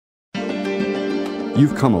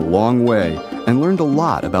You've come a long way and learned a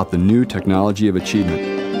lot about the new technology of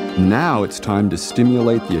achievement. Now it's time to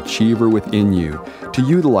stimulate the achiever within you, to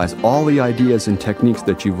utilize all the ideas and techniques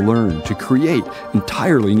that you've learned to create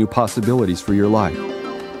entirely new possibilities for your life.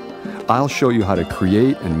 I'll show you how to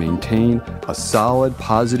create and maintain a solid,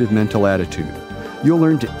 positive mental attitude. You'll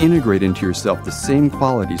learn to integrate into yourself the same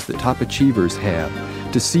qualities that top achievers have,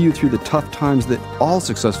 to see you through the tough times that all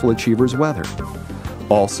successful achievers weather.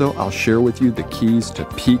 Also, I'll share with you the keys to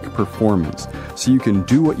peak performance so you can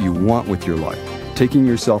do what you want with your life, taking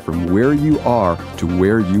yourself from where you are to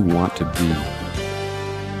where you want to be.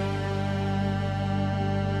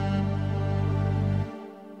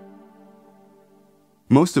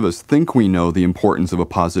 Most of us think we know the importance of a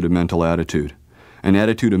positive mental attitude, an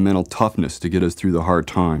attitude of mental toughness to get us through the hard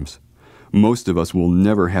times. Most of us will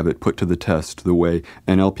never have it put to the test the way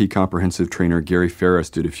NLP Comprehensive trainer Gary Ferris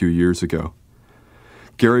did a few years ago.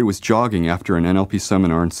 Gary was jogging after an NLP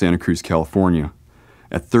seminar in Santa Cruz, California.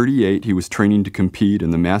 At 38, he was training to compete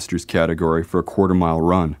in the Masters category for a quarter-mile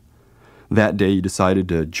run. That day, he decided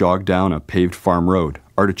to jog down a paved farm road,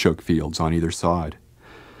 artichoke fields on either side.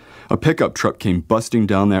 A pickup truck came busting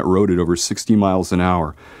down that road at over 60 miles an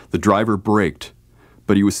hour. The driver braked,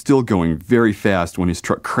 but he was still going very fast when his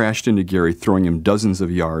truck crashed into Gary, throwing him dozens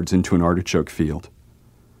of yards into an artichoke field.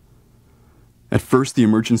 At first, the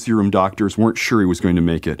emergency room doctors weren't sure he was going to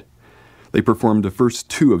make it. They performed the first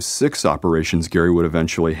 2 of 6 operations Gary would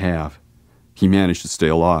eventually have. He managed to stay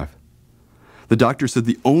alive. The doctor said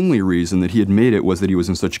the only reason that he had made it was that he was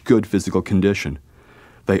in such good physical condition.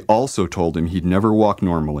 They also told him he'd never walk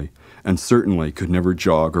normally, and certainly could never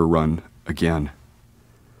jog or run again.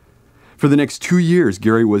 For the next 2 years,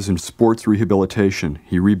 Gary was in sports rehabilitation.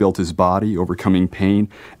 He rebuilt his body, overcoming pain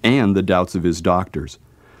and the doubts of his doctors.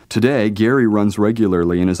 Today, Gary runs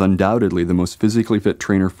regularly and is undoubtedly the most physically fit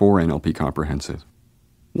trainer for NLP Comprehensive.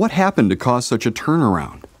 What happened to cause such a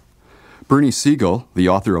turnaround? Bernie Siegel, the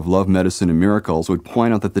author of Love, Medicine, and Miracles, would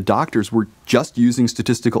point out that the doctors were just using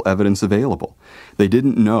statistical evidence available. They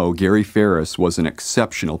didn't know Gary Ferris was an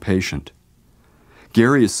exceptional patient.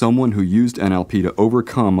 Gary is someone who used NLP to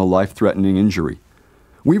overcome a life-threatening injury.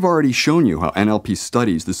 We've already shown you how NLP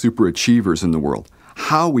studies the superachievers in the world,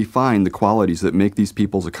 how we find the qualities that make these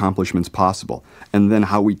people's accomplishments possible, and then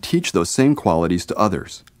how we teach those same qualities to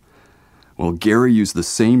others. Well, Gary used the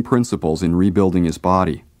same principles in rebuilding his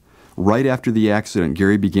body. Right after the accident,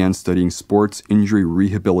 Gary began studying sports injury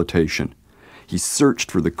rehabilitation. He searched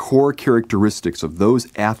for the core characteristics of those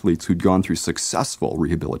athletes who'd gone through successful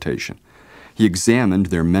rehabilitation. He examined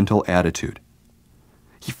their mental attitude.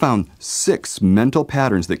 He found 6 mental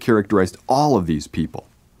patterns that characterized all of these people.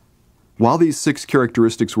 While these 6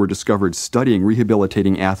 characteristics were discovered studying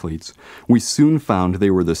rehabilitating athletes, we soon found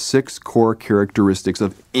they were the 6 core characteristics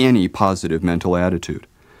of any positive mental attitude.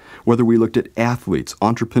 Whether we looked at athletes,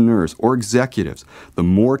 entrepreneurs, or executives, the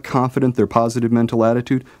more confident their positive mental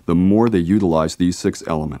attitude, the more they utilize these 6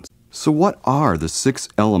 elements. So what are the 6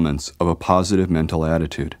 elements of a positive mental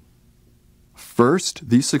attitude? First,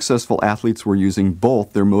 these successful athletes were using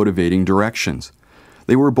both their motivating directions.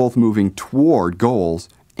 They were both moving toward goals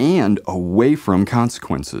and away from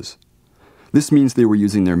consequences. This means they were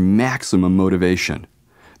using their maximum motivation.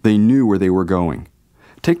 They knew where they were going.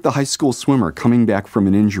 Take the high school swimmer coming back from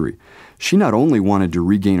an injury. She not only wanted to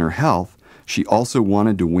regain her health, she also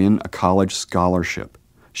wanted to win a college scholarship.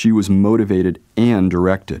 She was motivated and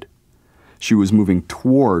directed. She was moving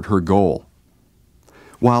toward her goal.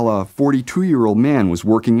 While a 42-year-old man was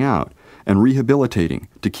working out and rehabilitating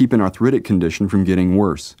to keep an arthritic condition from getting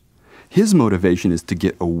worse. His motivation is to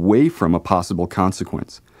get away from a possible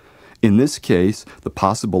consequence. In this case, the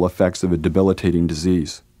possible effects of a debilitating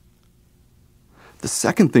disease. The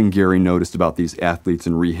second thing Gary noticed about these athletes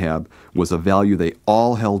in rehab was a value they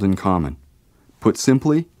all held in common. Put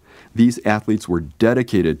simply, these athletes were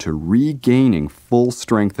dedicated to regaining full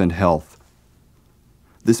strength and health.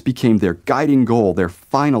 This became their guiding goal, their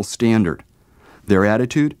final standard. Their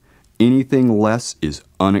attitude, anything less is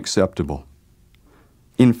unacceptable.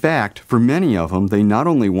 In fact, for many of them, they not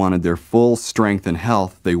only wanted their full strength and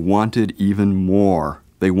health, they wanted even more.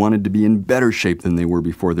 They wanted to be in better shape than they were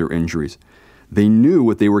before their injuries. They knew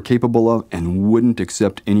what they were capable of and wouldn't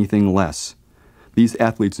accept anything less. These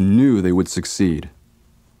athletes knew they would succeed.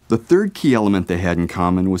 The third key element they had in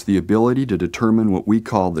common was the ability to determine what we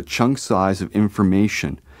call the chunk size of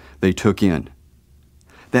information they took in.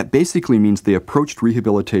 That basically means they approached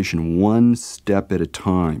rehabilitation one step at a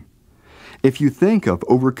time. If you think of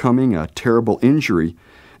overcoming a terrible injury,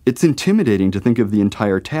 it's intimidating to think of the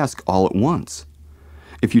entire task all at once.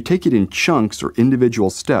 If you take it in chunks or individual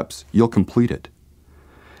steps, you'll complete it.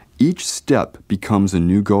 Each step becomes a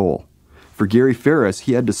new goal. For Gary Ferris,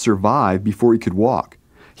 he had to survive before he could walk.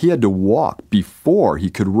 He had to walk before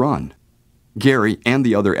he could run. Gary and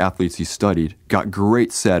the other athletes he studied got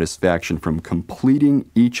great satisfaction from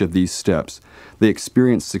completing each of these steps. They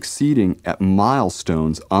experienced succeeding at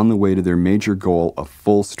milestones on the way to their major goal of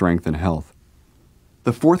full strength and health.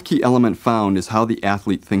 The fourth key element found is how the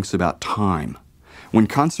athlete thinks about time. When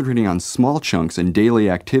concentrating on small chunks and daily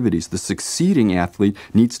activities, the succeeding athlete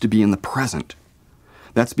needs to be in the present.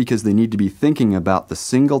 That's because they need to be thinking about the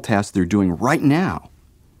single task they're doing right now.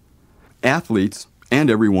 Athletes, and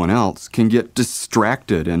everyone else, can get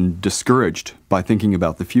distracted and discouraged by thinking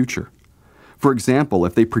about the future. For example,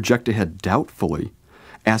 if they project ahead doubtfully,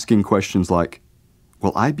 asking questions like,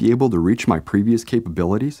 will I be able to reach my previous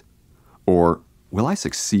capabilities? Or, will I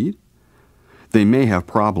succeed? They may have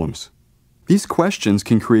problems. These questions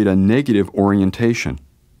can create a negative orientation.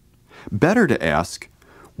 Better to ask,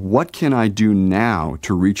 what can I do now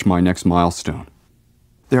to reach my next milestone?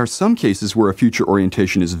 There are some cases where a future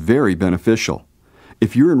orientation is very beneficial.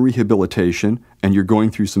 If you're in rehabilitation and you're going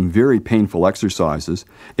through some very painful exercises,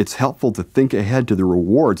 it's helpful to think ahead to the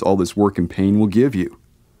rewards all this work and pain will give you.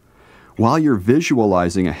 While you're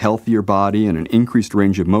visualizing a healthier body and an increased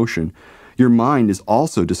range of motion, your mind is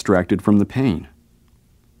also distracted from the pain.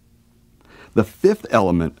 The fifth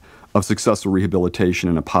element of successful rehabilitation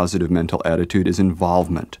and a positive mental attitude is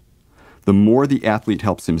involvement. The more the athlete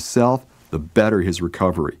helps himself, the better his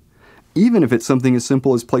recovery. Even if it's something as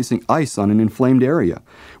simple as placing ice on an inflamed area.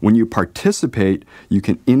 When you participate, you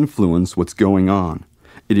can influence what's going on.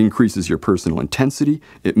 It increases your personal intensity.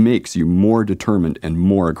 It makes you more determined and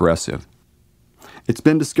more aggressive. It's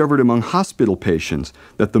been discovered among hospital patients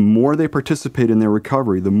that the more they participate in their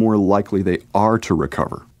recovery, the more likely they are to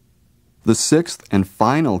recover. The sixth and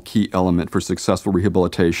final key element for successful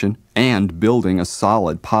rehabilitation and building a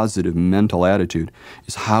solid, positive mental attitude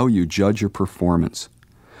is how you judge your performance.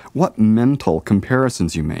 What mental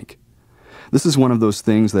comparisons you make. This is one of those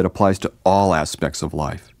things that applies to all aspects of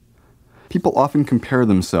life. People often compare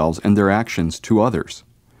themselves and their actions to others.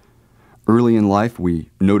 Early in life,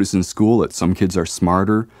 we notice in school that some kids are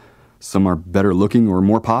smarter, some are better looking or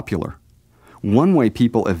more popular. One way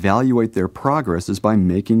people evaluate their progress is by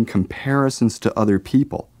making comparisons to other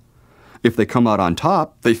people. If they come out on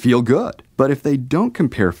top, they feel good. But if they don't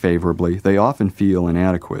compare favorably, they often feel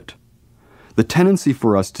inadequate. The tendency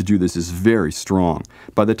for us to do this is very strong.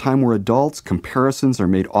 By the time we're adults, comparisons are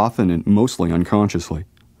made often and mostly unconsciously.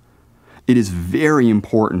 It is very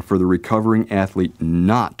important for the recovering athlete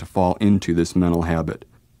not to fall into this mental habit.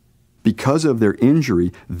 Because of their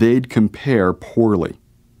injury, they'd compare poorly.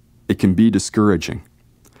 It can be discouraging.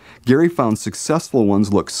 Gary found successful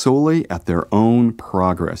ones look solely at their own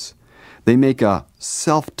progress. They make a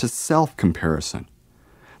self-to-self comparison.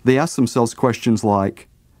 They ask themselves questions like,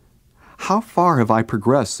 how far have I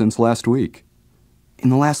progressed since last week? In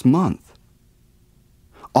the last month?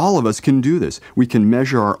 All of us can do this. We can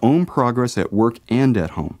measure our own progress at work and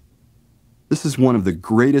at home. This is one of the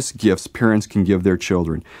greatest gifts parents can give their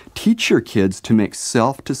children. Teach your kids to make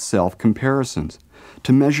self-to-self comparisons,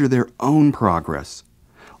 to measure their own progress.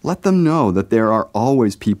 Let them know that there are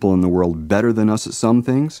always people in the world better than us at some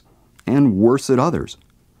things and worse at others.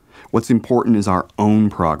 What's important is our own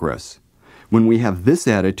progress. When we have this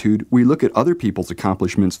attitude, we look at other people's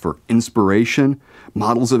accomplishments for inspiration,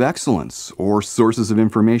 models of excellence, or sources of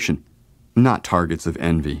information, not targets of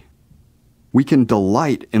envy. We can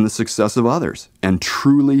delight in the success of others and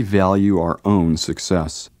truly value our own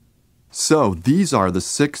success. So, these are the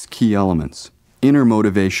 6 key elements: inner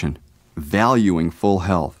motivation, valuing full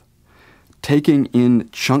health, taking in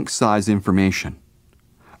chunk-size information,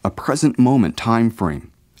 a present moment time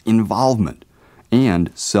frame, involvement,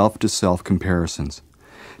 and self-to-self comparisons.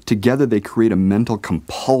 Together they create a mental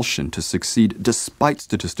compulsion to succeed despite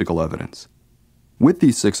statistical evidence. With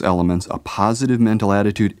these 6 elements, a positive mental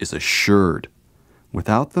attitude is assured.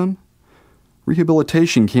 Without them,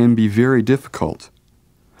 rehabilitation can be very difficult.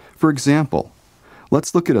 For example,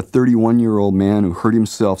 let's look at a 31-year-old man who hurt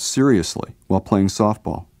himself seriously while playing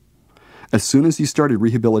softball. As soon as he started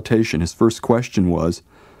rehabilitation, his first question was,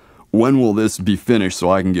 when will this be finished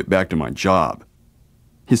so I can get back to my job?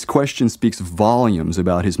 His question speaks volumes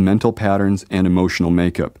about his mental patterns and emotional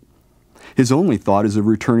makeup. His only thought is of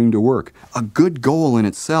returning to work, a good goal in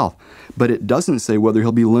itself, but it doesn't say whether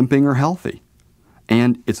he'll be limping or healthy.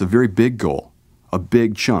 And it's a very big goal, a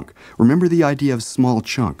big chunk. Remember the idea of small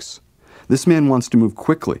chunks. This man wants to move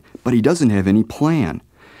quickly, but he doesn't have any plan.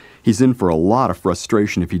 He's in for a lot of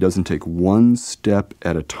frustration if he doesn't take one step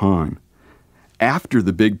at a time. After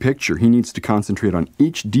the big picture, he needs to concentrate on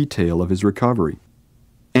each detail of his recovery.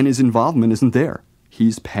 And his involvement isn't there.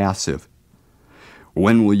 He's passive.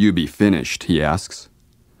 When will you be finished, he asks.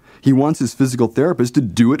 He wants his physical therapist to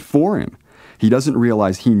do it for him. He doesn't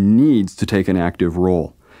realize he needs to take an active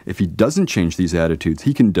role. If he doesn't change these attitudes,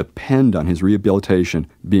 he can depend on his rehabilitation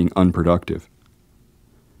being unproductive.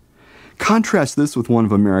 Contrast this with one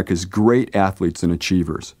of America's great athletes and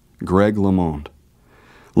achievers, Greg LeMond.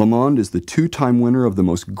 LeMond is the two-time winner of the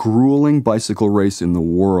most grueling bicycle race in the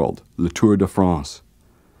world, the Tour de France.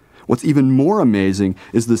 What's even more amazing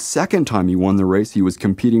is the second time he won the race, he was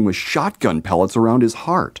competing with shotgun pellets around his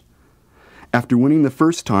heart. After winning the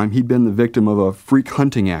first time, he'd been the victim of a freak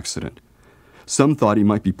hunting accident. Some thought he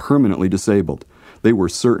might be permanently disabled. They were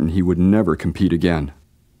certain he would never compete again.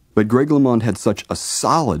 But Greg LeMond had such a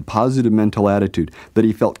solid, positive mental attitude that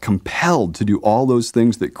he felt compelled to do all those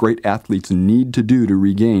things that great athletes need to do to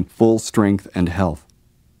regain full strength and health.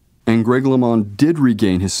 And Greg LeMond did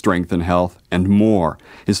regain his strength and health, and more.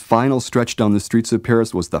 His final stretch down the streets of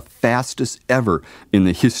Paris was the fastest ever in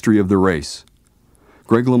the history of the race.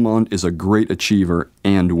 Greg LeMond is a great achiever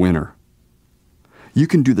and winner. You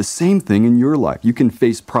can do the same thing in your life. You can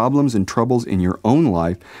face problems and troubles in your own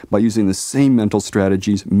life by using the same mental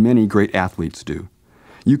strategies many great athletes do.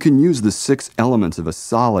 You can use the 6 elements of a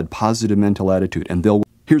solid, positive mental attitude, and they'll...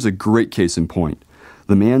 Here's a great case in point.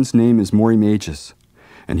 The man's name is Maury Mages,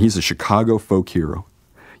 and he's a Chicago folk hero.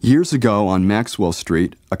 Years ago on Maxwell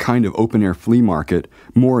Street, a kind of open-air flea market,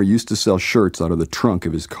 Maury used to sell shirts out of the trunk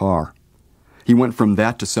of his car. He went from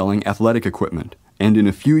that to selling athletic equipment. And in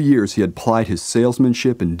a few years, he had applied his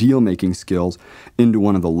salesmanship and deal-making skills into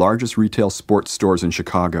one of the largest retail sports stores in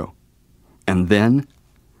Chicago. And then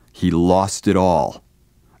he lost it all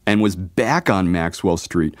and was back on Maxwell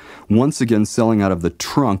Street, once again selling out of the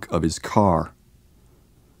trunk of his car.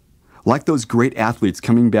 Like those great athletes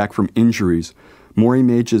coming back from injuries, Maury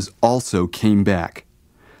Mages also came back.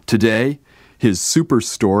 Today, his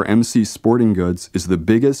superstore, MC Sporting Goods, is the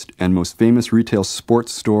biggest and most famous retail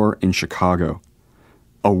sports store in Chicago.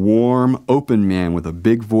 A warm, open man with a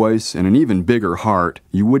big voice and an even bigger heart,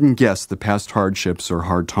 you wouldn't guess the past hardships or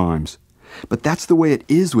hard times. But that's the way it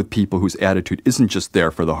is with people whose attitude isn't just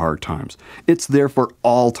there for the hard times. It's there for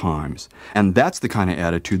all times. And that's the kind of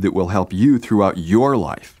attitude that will help you throughout your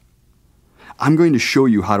life. I'm going to show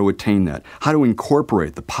you how to attain that, how to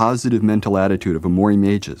incorporate the positive mental attitude of a Maury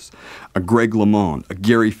Mages, a Greg LeMond, a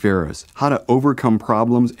Gary Ferris, how to overcome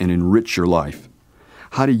problems and enrich your life.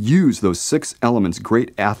 How to use those 6 elements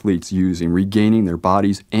great athletes use in regaining their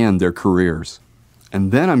bodies and their careers.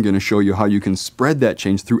 And then I'm going to show you how you can spread that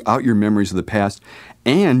change throughout your memories of the past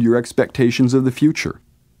and your expectations of the future.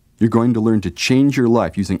 You're going to learn to change your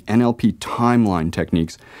life using NLP timeline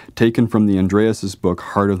techniques taken from the Andreas' book,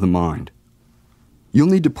 Heart of the Mind. You'll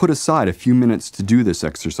need to put aside a few minutes to do this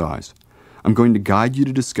exercise. I'm going to guide you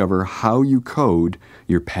to discover how you code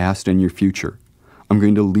your past and your future. I'm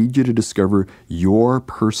going to lead you to discover your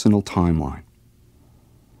personal timeline.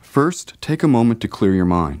 First, take a moment to clear your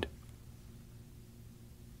mind.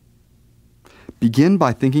 Begin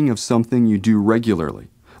by thinking of something you do regularly,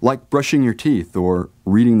 like brushing your teeth or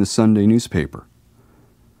reading the Sunday newspaper.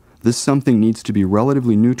 This something needs to be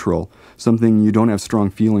relatively neutral, something you don't have strong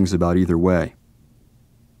feelings about either way.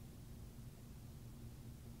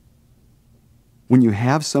 When you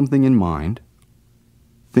have something in mind,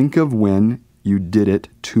 think of when you did it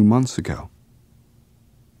 2 months ago.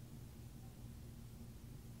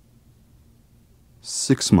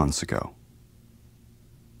 6 months ago.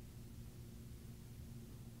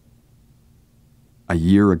 A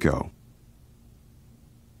year ago.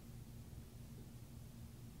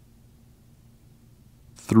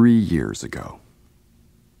 3 years ago.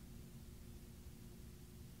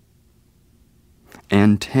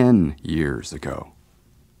 And 10 years ago.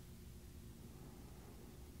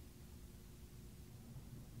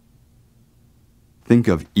 Think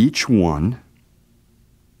of each one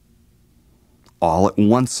all at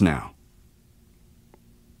once now.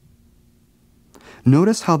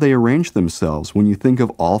 Notice how they arrange themselves when you think of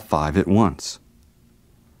all 5 at once.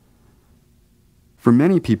 For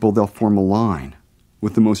many people, they'll form a line,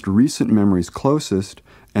 with the most recent memories closest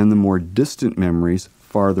and the more distant memories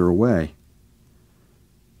farther away.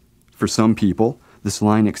 For some people, this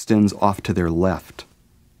line extends off to their left.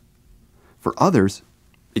 For others,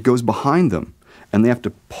 it goes behind them, and they have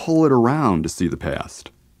to pull it around to see the past.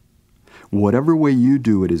 Whatever way you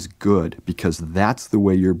do it is good, because that's the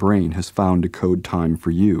way your brain has found to code time for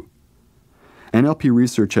you. NLP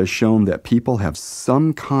research has shown that people have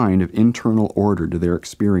some kind of internal order to their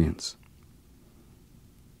experience.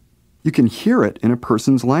 You can hear it in a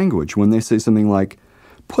person's language when they say something like,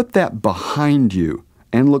 "Put that behind you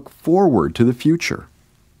and look forward to the future."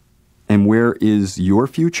 And where is your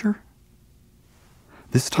future?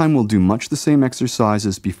 This time we'll do much the same exercise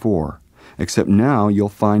as before, except now you'll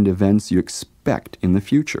find events you expect in the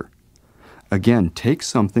future. Again, take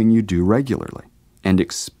something you do regularly and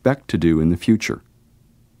expect to do in the future.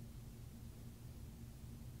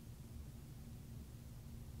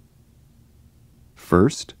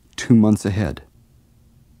 First, 2 months ahead.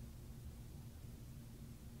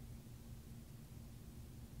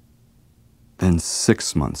 Then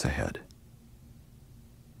 6 months ahead.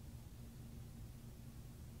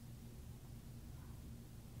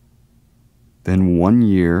 Then 1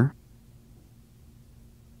 year.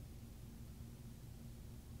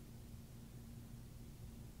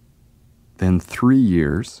 Then 3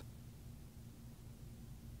 years.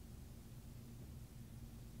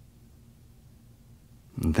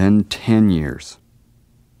 Then 10 years.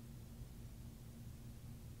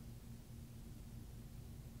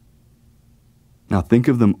 Now think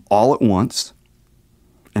of them all at once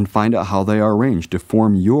and find out how they are arranged to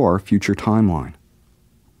form your future timeline.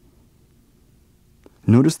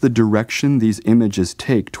 Notice the direction these images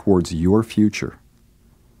take towards your future.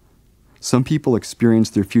 Some people experience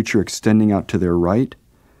their future extending out to their right.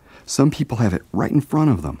 Some people have it right in front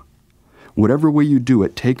of them. Whatever way you do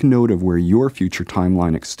it, take note of where your future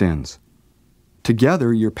timeline extends.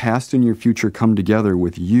 Together, your past and your future come together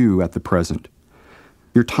with you at the present.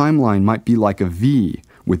 Your timeline might be like a V,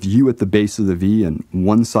 with you at the base of the V and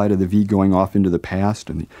one side of the V going off into the past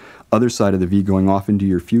and the other side of the V going off into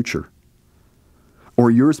your future.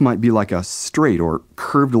 Or yours might be like a straight or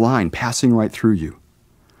curved line passing right through you.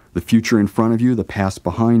 The future in front of you, the past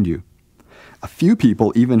behind you. A few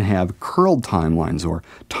people even have curled timelines or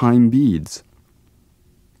time beads.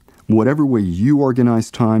 Whatever way you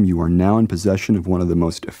organize time, you are now in possession of one of the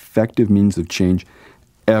most effective means of change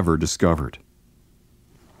ever discovered.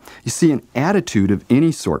 You see, an attitude of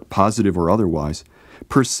any sort, positive or otherwise,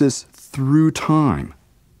 persists through time.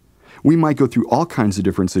 We might go through all kinds of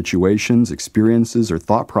different situations, experiences, or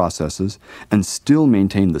thought processes and still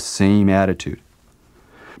maintain the same attitude.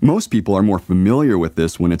 Most people are more familiar with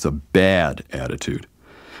this when it's a bad attitude.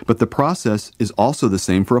 But the process is also the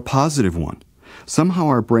same for a positive one. Somehow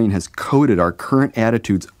our brain has coded our current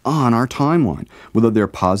attitudes on our timeline, whether they're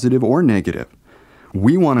positive or negative.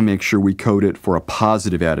 We want to make sure we code it for a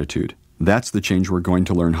positive attitude. That's the change we're going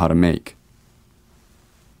to learn how to make.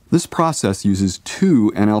 This process uses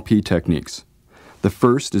 2 NLP techniques. The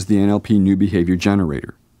first is the NLP New Behavior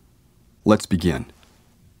Generator. Let's begin.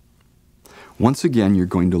 Once again, you're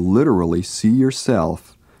going to literally see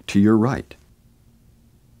yourself to your right.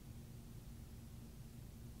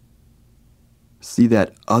 See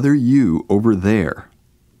that other you over there,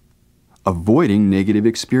 avoiding negative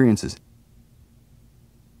experiences.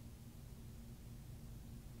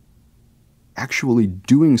 Actually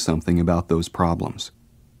doing something about those problems.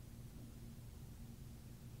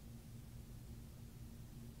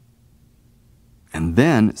 And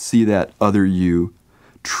then see that other you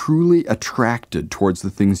truly attracted towards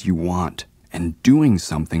the things you want and doing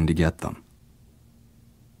something to get them.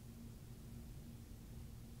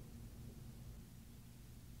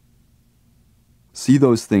 See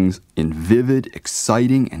those things in vivid,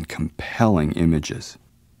 exciting, and compelling images.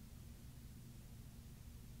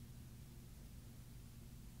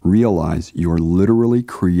 Realize you're literally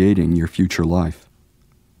creating your future life.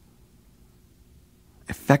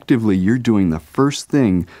 Effectively, you're doing the first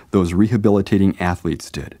thing those rehabilitating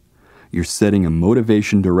athletes did. You're setting a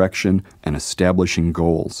motivation direction and establishing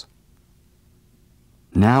goals.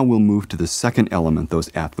 Now we'll move to the second element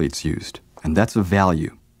those athletes used, and that's a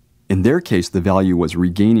value. In their case, the value was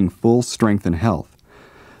regaining full strength and health.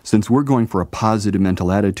 Since we're going for a positive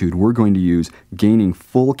mental attitude, we're going to use gaining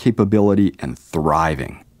full capability and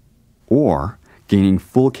thriving. Or gaining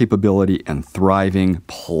full capability and thriving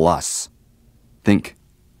plus. Think,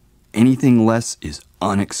 anything less is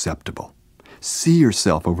unacceptable. See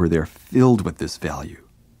yourself over there filled with this value.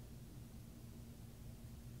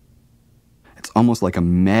 It's almost like a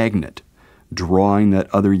magnet drawing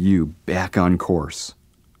that other you back on course.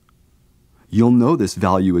 You'll know this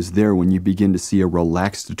value is there when you begin to see a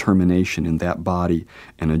relaxed determination in that body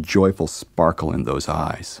and a joyful sparkle in those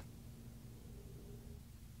eyes.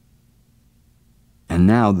 And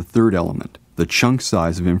now the third element, the chunk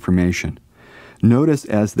size of information. Notice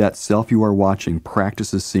as that self you are watching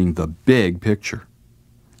practices seeing the big picture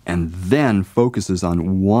and then focuses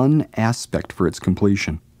on one aspect for its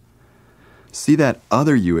completion. See that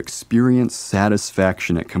other you experience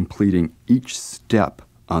satisfaction at completing each step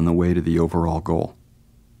on the way to the overall goal.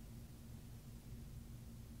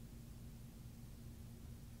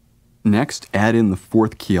 Next, add in the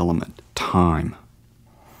fourth key element, time.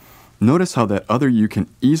 Notice how that other you can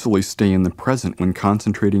easily stay in the present when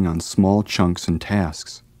concentrating on small chunks and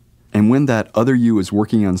tasks. And when that other you is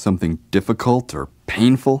working on something difficult or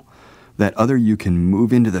painful, that other you can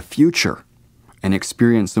move into the future and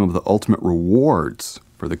experience some of the ultimate rewards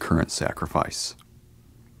for the current sacrifice.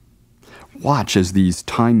 Watch as these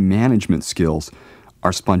time management skills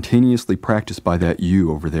are spontaneously practiced by that you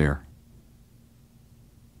over there.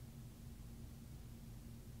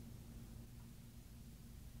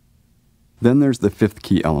 Then there's the fifth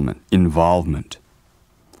key element, involvement.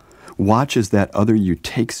 Watch as that other you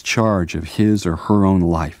takes charge of his or her own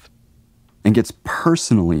life and gets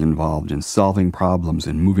personally involved in solving problems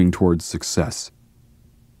and moving towards success.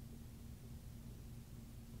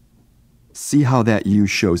 See how that you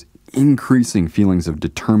shows increasing feelings of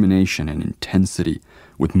determination and intensity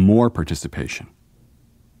with more participation.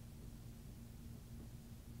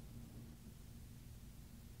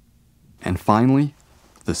 And finally,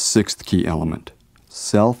 the sixth key element,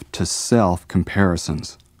 self-to-self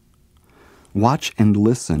comparisons. Watch and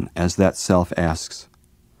listen as that self asks,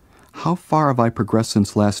 "How far have I progressed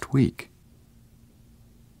since last week?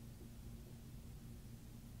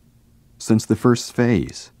 Since the first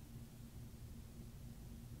phase?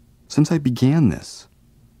 Since I began this?"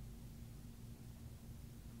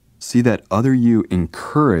 See that other you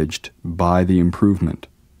encouraged by the improvement.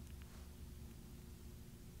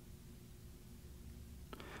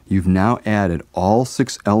 You've now added all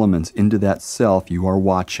 6 elements into that self you are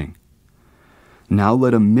watching. Now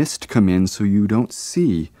let a mist come in so you don't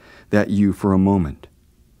see that you for a moment.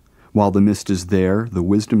 While the mist is there, the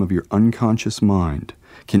wisdom of your unconscious mind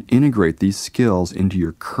can integrate these skills into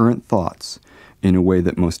your current thoughts in a way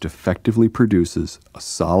that most effectively produces a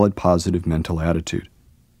solid positive mental attitude.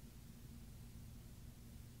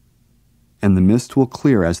 And the mist will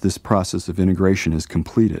clear as this process of integration is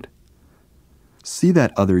completed. See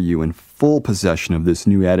that other you in full possession of this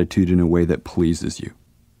new attitude in a way that pleases you.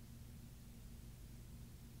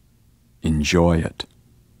 Enjoy it.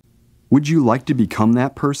 Would you like to become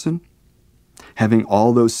that person? Having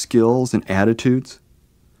all those skills and attitudes?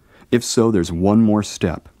 If so, there's one more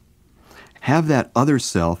step. Have that other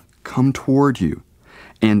self come toward you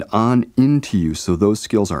and on into you so those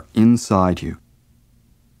skills are inside you.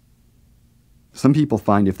 Some people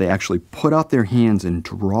find if they actually put out their hands and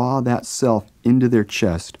draw that self into their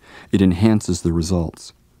chest, it enhances the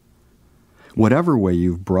results. Whatever way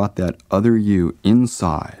you've brought that other you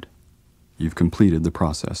inside, you've completed the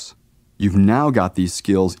process. You've now got these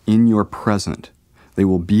skills in your present. They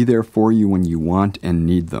will be there for you when you want and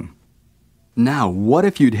need them. Now, what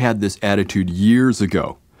if you'd had this attitude years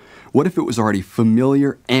ago? What if it was already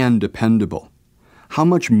familiar and dependable? How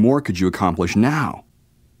much more could you accomplish now?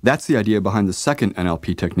 That's the idea behind the second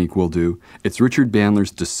NLP technique we'll do. It's Richard Bandler's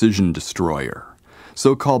decision destroyer.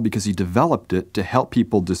 So called because he developed it to help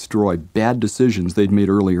people destroy bad decisions they'd made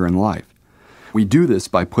earlier in life. We do this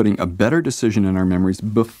by putting a better decision in our memories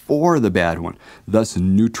before the bad one, thus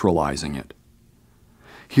neutralizing it.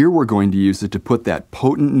 Here we're going to use it to put that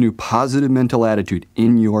potent new positive mental attitude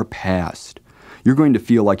in your past. You're going to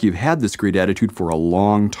feel like you've had this great attitude for a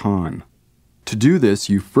long time. To do this,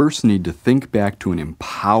 you first need to think back to an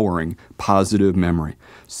empowering positive memory.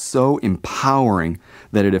 So empowering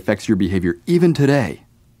that it affects your behavior even today.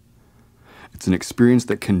 It's an experience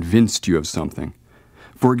that convinced you of something.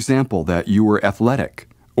 For example, that you were athletic,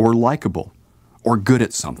 or likable, or good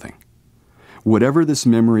at something. Whatever this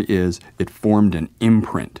memory is, it formed an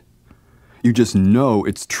imprint. You just know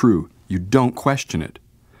it's true. You don't question it.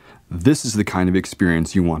 This is the kind of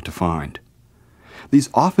experience you want to find.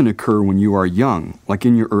 These often occur when you are young, like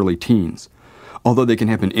in your early teens, although they can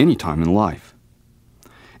happen any time in life.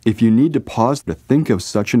 If you need to pause to think of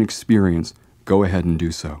such an experience, go ahead and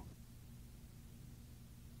do so.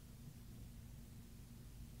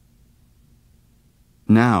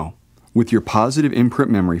 Now, with your positive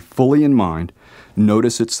imprint memory fully in mind,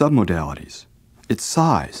 notice its submodalities, its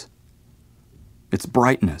size, its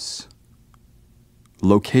brightness,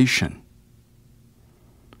 location,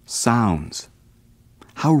 sounds,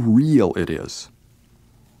 how real it is.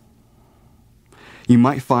 You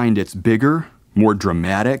might find it's bigger, more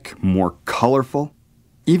dramatic, more colorful,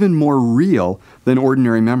 even more real than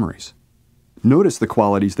ordinary memories. Notice the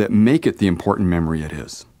qualities that make it the important memory it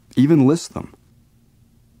is. Even list them.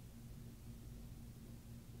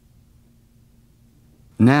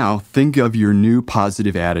 Now, think of your new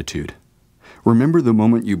positive attitude. Remember the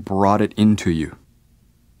moment you brought it into you.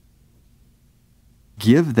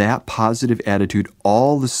 Give that positive attitude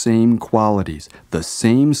all the same qualities, the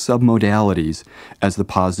same submodalities as the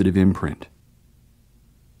positive imprint.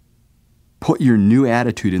 Put your new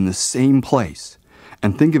attitude in the same place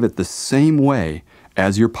and think of it the same way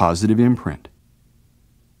as your positive imprint.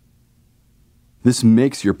 This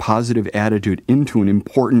makes your positive attitude into an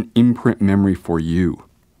important imprint memory for you.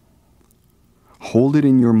 Hold it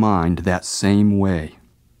in your mind that same way.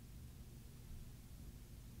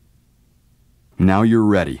 Now you're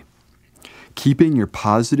ready. Keeping your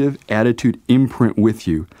positive attitude imprint with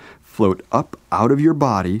you, float up out of your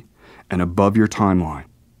body and above your timeline.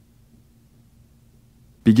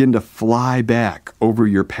 Begin to fly back over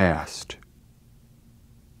your past.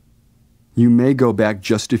 You may go back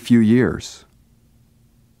just a few years.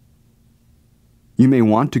 You may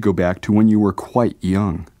want to go back to when you were quite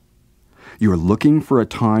young. You're looking for a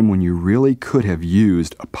time when you really could have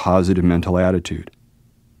used a positive mental attitude.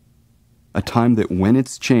 A time that, when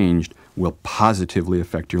it's changed, will positively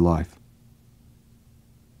affect your life.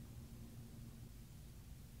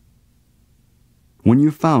 When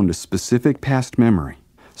you found a specific past memory,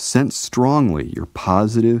 sense strongly your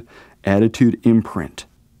positive attitude imprint.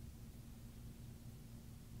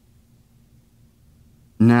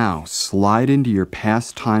 Now, slide into your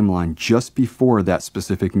past timeline just before that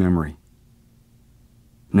specific memory.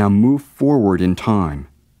 Now move forward in time.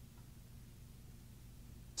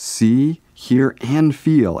 See, hear, and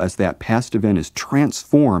feel as that past event is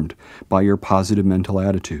transformed by your positive mental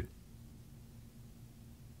attitude.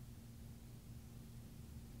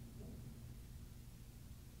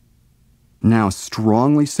 Now,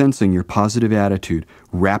 strongly sensing your positive attitude,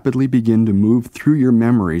 rapidly begin to move through your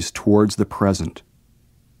memories towards the present.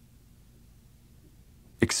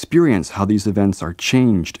 Experience how these events are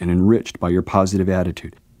changed and enriched by your positive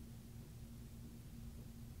attitude.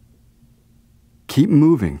 Keep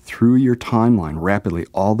moving through your timeline rapidly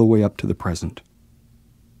all the way up to the present.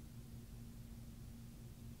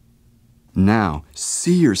 Now,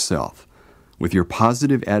 see yourself with your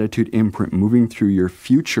positive attitude imprint moving through your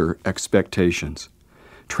future expectations,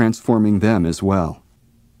 transforming them as well.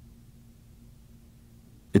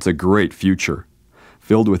 It's a great future,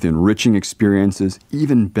 filled with enriching experiences,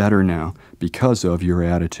 even better now because of your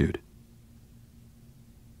attitude.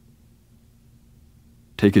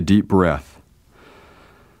 Take a deep breath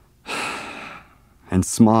and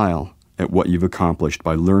smile at what you've accomplished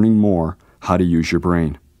by learning more how to use your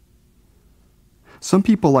brain. Some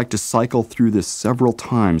people like to cycle through this several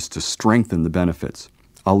times to strengthen the benefits.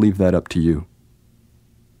 I'll leave that up to you.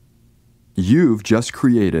 You've just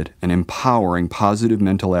created an empowering positive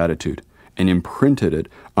mental attitude and imprinted it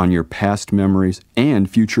on your past memories and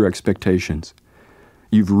future expectations.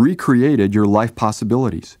 You've recreated your life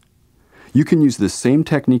possibilities. You can use this same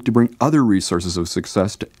technique to bring other resources of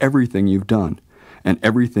success to everything you've done and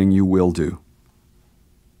everything you will do.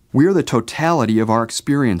 We are the totality of our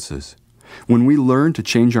experiences. When we learn to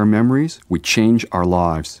change our memories, we change our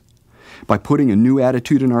lives. By putting a new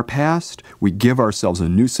attitude in our past, we give ourselves a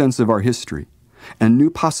new sense of our history, and new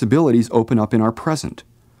possibilities open up in our present.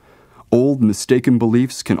 Old, mistaken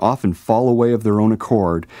beliefs can often fall away of their own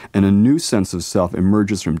accord, and a new sense of self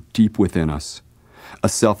emerges from deep within us. A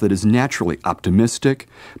self that is naturally optimistic,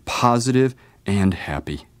 positive, and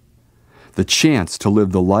happy. The chance to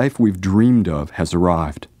live the life we've dreamed of has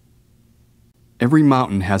arrived. Every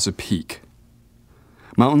mountain has a peak.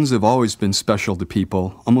 Mountains have always been special to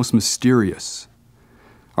people, almost mysterious.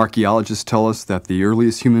 Archaeologists tell us that the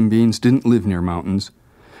earliest human beings didn't live near mountains,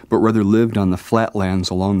 but rather lived on the flatlands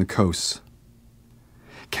along the coasts.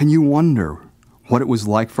 Can you wonder what it was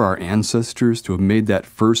like for our ancestors to have made that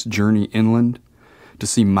first journey inland, to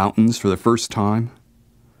see mountains for the first time?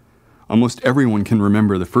 Almost everyone can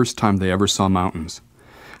remember the first time they ever saw mountains,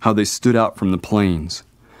 how they stood out from the plains,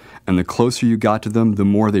 and the closer you got to them, the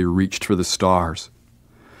more they reached for the stars.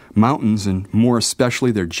 Mountains, and more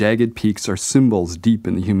especially their jagged peaks, are symbols deep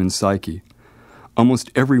in the human psyche.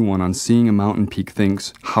 Almost everyone on seeing a mountain peak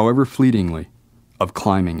thinks, however fleetingly, of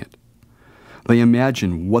climbing it. They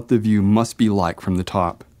imagine what the view must be like from the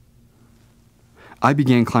top. I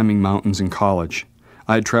began climbing mountains in college.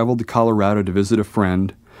 I had traveled to Colorado to visit a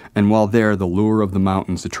friend, and while there, the lure of the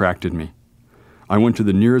mountains attracted me. I went to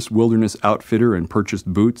the nearest wilderness outfitter and purchased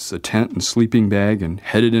boots, a tent, and sleeping bag, and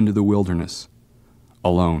headed into the wilderness,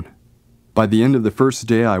 alone. By the end of the first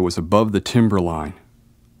day, I was above the timberline.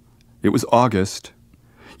 It was August,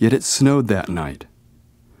 yet it snowed that night.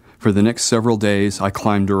 For the next several days, I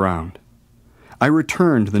climbed around. I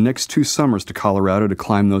returned the next 2 summers to Colorado to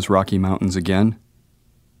climb those Rocky Mountains again.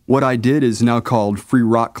 What I did is now called free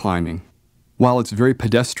rock climbing. While it's very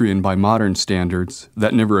pedestrian by modern standards,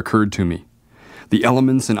 that never occurred to me. The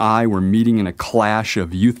elements and I were meeting in a clash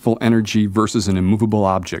of youthful energy versus an immovable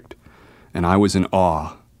object, and I was in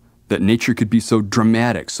awe that nature could be so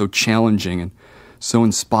dramatic, so challenging, and so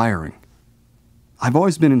inspiring. I've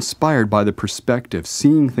always been inspired by the perspective,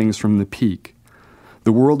 seeing things from the peak.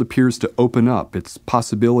 The world appears to open up. Its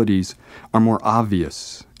possibilities are more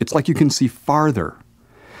obvious. It's like you can see farther,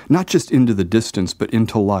 not just into the distance, but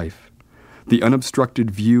into life. The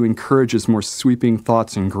unobstructed view encourages more sweeping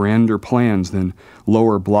thoughts and grander plans than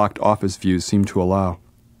lower blocked office views seem to allow.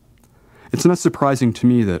 It's not surprising to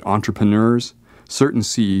me that entrepreneurs, certain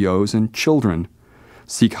CEOs, and children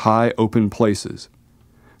seek high open places.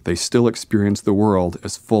 They still experience the world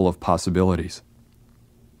as full of possibilities.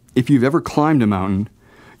 If you've ever climbed a mountain,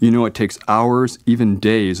 you know it takes hours, even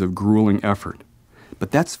days of grueling effort. But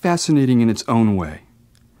that's fascinating in its own way.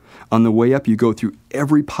 On the way up, you go through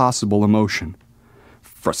every possible emotion: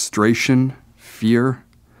 frustration, fear,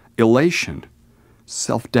 elation,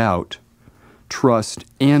 self-doubt, trust,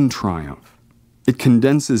 and triumph. It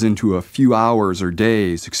condenses into a few hours or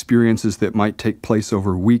days, experiences that might take place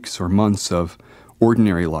over weeks or months of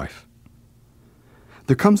ordinary life.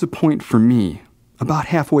 There comes a point for me, about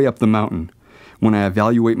halfway up the mountain, when I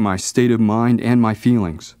evaluate my state of mind and my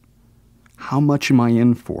feelings. How much am I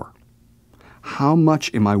in for? How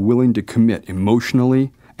much am I willing to commit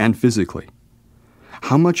emotionally and physically?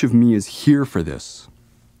 How much of me is here for this?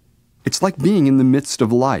 It's like being in the midst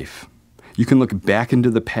of life. You can look back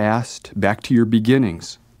into the past, back to your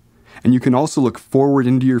beginnings, and you can also look forward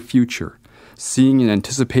into your future, seeing an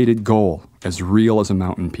anticipated goal as real as a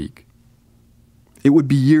mountain peak. It would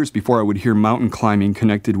be years before I would hear mountain climbing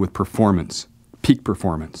connected with performance, peak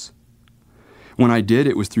performance. When I did,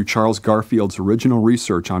 it was through Charles Garfield's original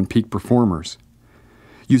research on peak performers.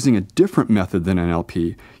 Using a different method than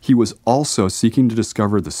NLP, he was also seeking to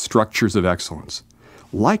discover the structures of excellence.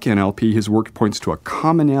 Like NLP, his work points to a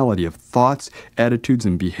commonality of thoughts, attitudes,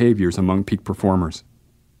 and behaviors among peak performers.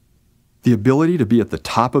 The ability to be at the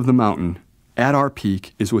top of the mountain, at our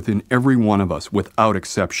peak, is within every one of us, without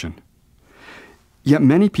exception. Yet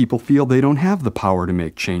many people feel they don't have the power to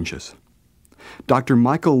make changes. Dr.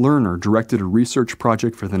 Michael Lerner directed a research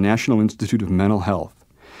project for the National Institute of Mental Health.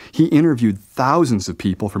 He interviewed thousands of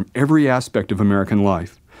people from every aspect of American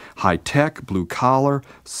life: high-tech, blue-collar,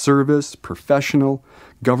 service, professional,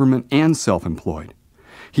 government, and self-employed.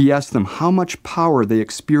 He asked them how much power they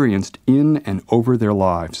experienced in and over their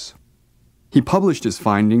lives. He published his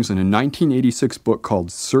findings in a 1986 book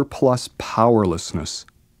called Surplus Powerlessness.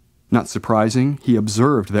 Not surprising, he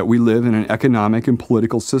observed that we live in an economic and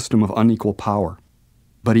political system of unequal power.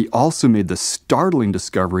 But he also made the startling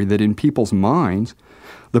discovery that in people's minds,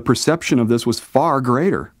 the perception of this was far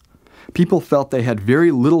greater. People felt they had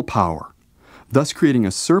very little power, thus creating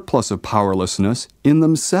a surplus of powerlessness in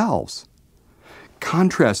themselves.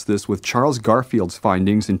 Contrast this with Charles Garfield's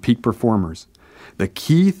findings in peak performers. The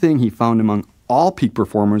key thing he found among all peak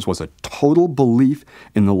performers was a total belief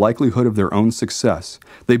in the likelihood of their own success.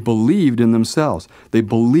 They believed in themselves. They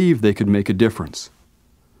believed they could make a difference.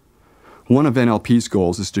 One of NLP's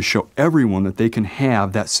goals is to show everyone that they can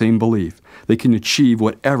have that same belief. They can achieve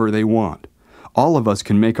whatever they want. All of us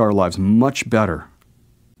can make our lives much better.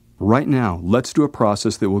 Right now, let's do a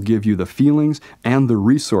process that will give you the feelings and the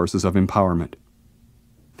resources of empowerment.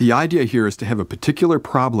 The idea here is to have a particular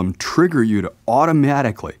problem trigger you to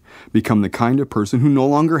automatically become the kind of person who no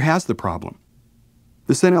longer has the problem.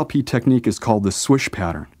 This NLP technique is called the swish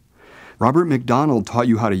pattern. Robert McDonald taught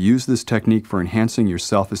you how to use this technique for enhancing your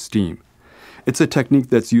self-esteem. It's a technique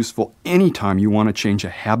that's useful anytime you want to change a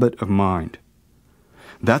habit of mind.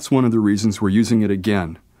 That's one of the reasons we're using it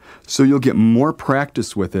again, so you'll get more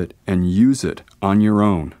practice with it and use it on your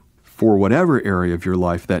own for whatever area of your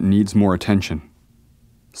life that needs more attention.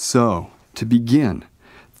 So, to begin,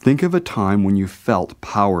 think of a time when you felt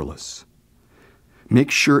powerless. Make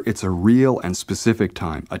sure it's a real and specific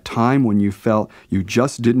time, a time when you felt you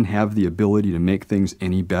just didn't have the ability to make things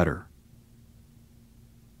any better.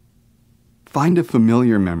 Find a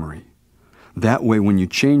familiar memory. That way, when you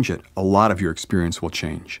change it, a lot of your experience will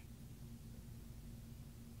change.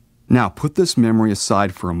 Now, put this memory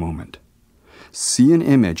aside for a moment. See an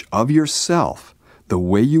image of yourself the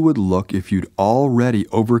way you would look if you'd already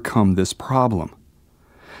overcome this problem.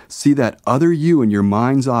 See that other you in your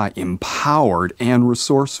mind's eye, empowered and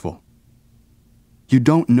resourceful. You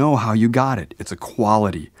don't know how you got it. It's a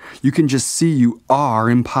quality. You can just see you are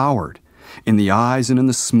empowered, in the eyes and in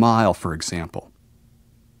the smile, for example.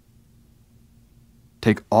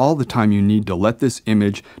 Take all the time you need to let this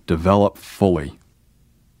image develop fully.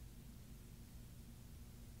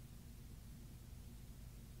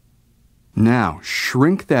 Now,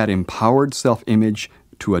 shrink that empowered self-image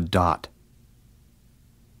to a dot.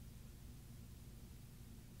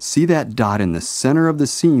 See that dot in the center of the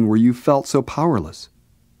scene where you felt so powerless.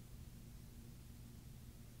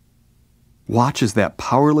 Watch as that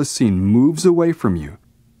powerless scene moves away from you,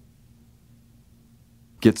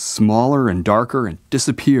 gets smaller and darker, and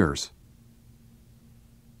disappears.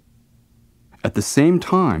 At the same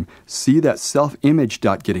time, see that self-image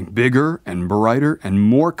dot getting bigger and brighter and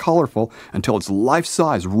more colorful until it's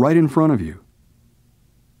life-size right in front of you.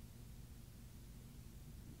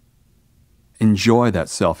 Enjoy that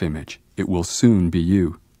self-image. It will soon be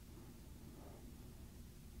you.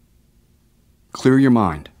 Clear your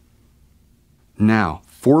mind. Now,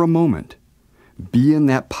 for a moment, be in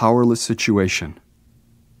that powerless situation.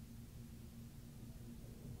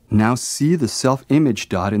 Now see the self-image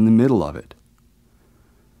dot in the middle of it.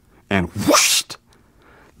 And whoosh!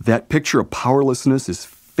 That picture of powerlessness is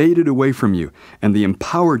faded away from you, and the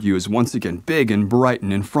empowered you is once again big and bright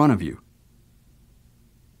and in front of you.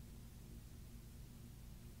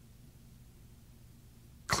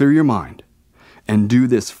 Clear your mind, and do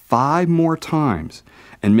this 5 more times,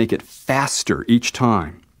 and make it faster each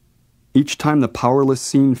time. Each time the powerless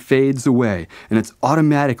scene fades away, and it's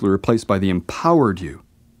automatically replaced by the empowered you.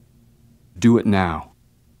 Do it now.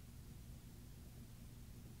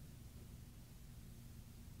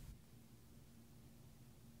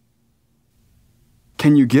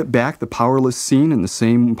 Can you get back the powerless scene in the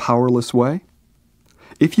same powerless way?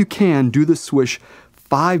 If you can, do the swish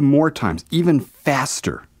 5 more times, even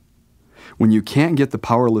faster. When you can't get the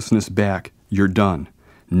powerlessness back, you're done.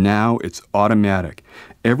 Now it's automatic.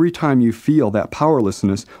 Every time you feel that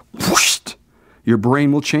powerlessness, whoosh, your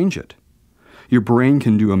brain will change it. Your brain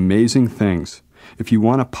can do amazing things. If you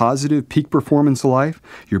want a positive peak performance life,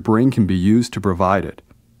 your brain can be used to provide it.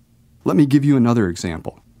 Let me give you another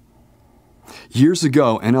example. Years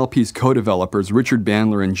ago, NLP's co-developers Richard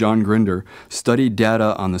Bandler and John Grinder studied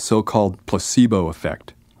data on the so-called placebo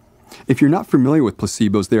effect. If you're not familiar with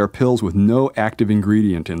placebos, they are pills with no active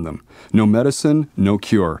ingredient in them. No medicine, no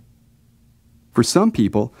cure. For some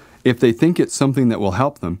people, if they think it's something that will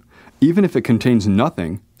help them, even if it contains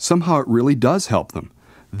nothing, somehow it really does help them.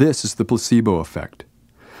 This is the placebo effect.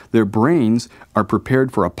 Their brains are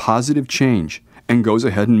prepared for a positive change and goes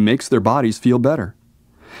ahead and makes their bodies feel better.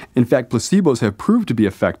 In fact, placebos have proved to be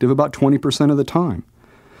effective about 20% of the time.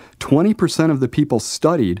 20% of the people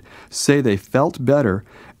studied say they felt better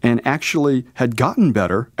and actually had gotten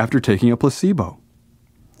better after taking a placebo.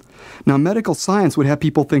 Now, medical science would have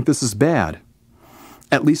people think this is bad.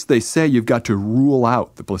 At least they say you've got to rule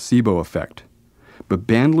out the placebo effect. But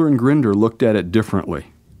Bandler and Grinder looked at it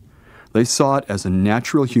differently. They saw it as a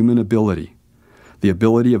natural human ability. The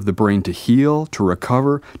ability of the brain to heal, to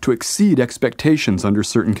recover, to exceed expectations under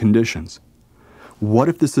certain conditions. What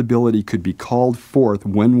if this ability could be called forth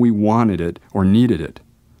when we wanted it or needed it?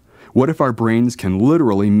 What if our brains can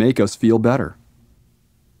literally make us feel better?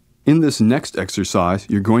 In this next exercise,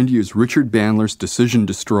 you're going to use Richard Bandler's Decision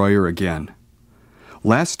Destroyer again.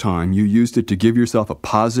 Last time, you used it to give yourself a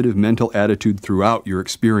positive mental attitude throughout your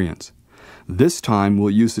experience. This time,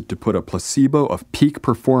 we'll use it to put a placebo of peak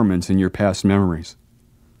performance in your past memories.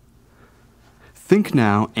 Think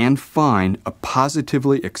now and find a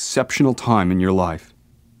positively exceptional time in your life.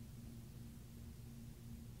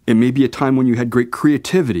 It may be a time when you had great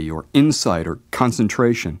creativity or insight or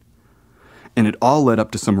concentration, and it all led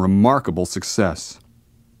up to some remarkable success.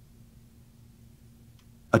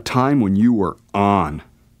 A time when you were on,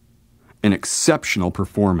 an exceptional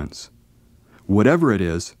performance. Whatever it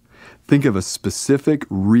is, think of a specific,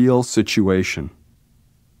 real situation.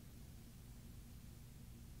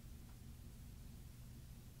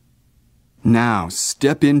 Now,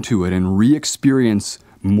 step into it and re-experience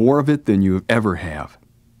more of it than you ever have.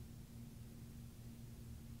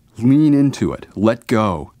 Lean into it. Let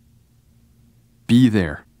go. Be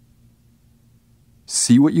there.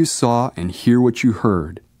 See what you saw and hear what you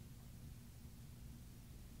heard.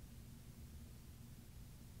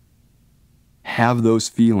 Have those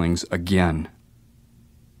feelings again.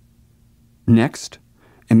 Next,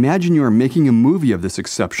 imagine you are making a movie of this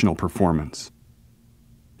exceptional performance.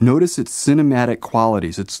 Notice its cinematic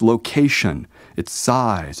qualities, its location, its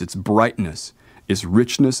size, its brightness, its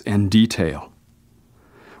richness and detail.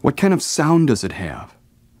 What kind of sound does it have?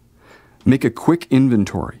 Make a quick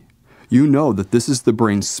inventory. You know that this is the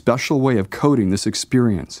brain's special way of coding this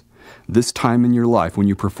experience, this time in your life when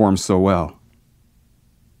you perform so well.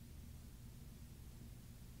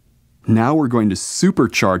 Now we're going to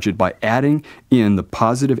supercharge it by adding in the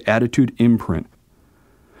positive attitude imprint.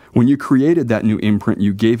 When you created that new imprint,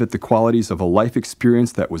 you gave it the qualities of a life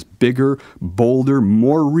experience that was bigger, bolder,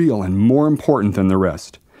 more real, and more important than the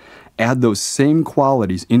rest. Add those same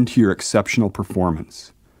qualities into your exceptional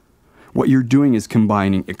performance. What you're doing is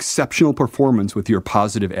combining exceptional performance with your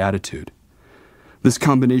positive attitude. This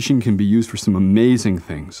combination can be used for some amazing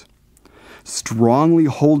things. Strongly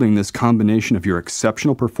holding this combination of your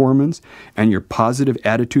exceptional performance and your positive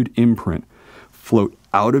attitude imprint, float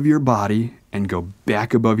out of your body and go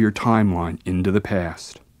back above your timeline into the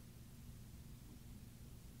past.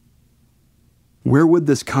 Where would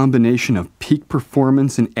this combination of peak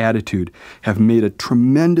performance and attitude have made a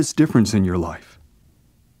tremendous difference in your life?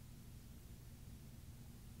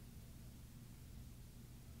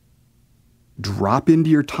 Drop into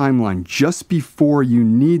your timeline just before you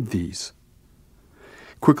need these.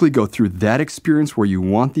 Quickly go through that experience where you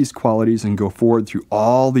want these qualities and go forward through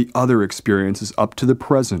all the other experiences up to the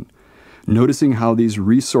present, noticing how these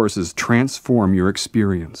resources transform your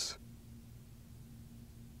experience.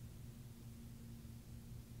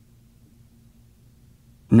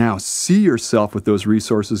 Now see yourself with those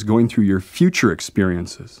resources going through your future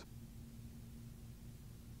experiences.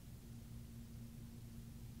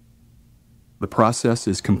 The process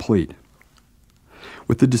is complete.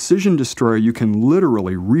 With the Decision Destroyer, you can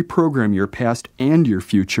literally reprogram your past and your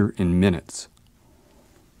future in minutes.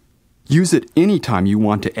 Use it anytime you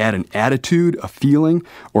want to add an attitude, a feeling,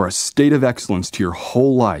 or a state of excellence to your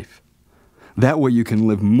whole life. That way you can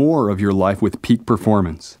live more of your life with peak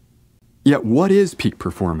performance. Yet what is peak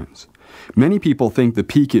performance? Many people think the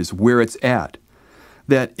peak is where it's at,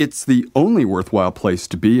 that it's the only worthwhile place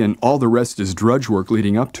to be and all the rest is drudge work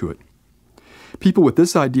leading up to it. People with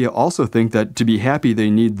this idea also think that to be happy they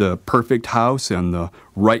need the perfect house and the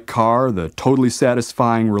right car, the totally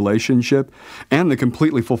satisfying relationship, and the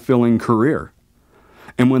completely fulfilling career.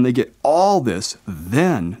 And when they get all this,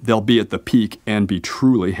 then they'll be at the peak and be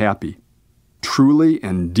truly happy. Truly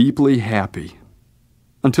and deeply happy.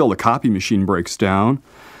 Until the copy machine breaks down,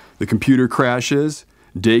 the computer crashes,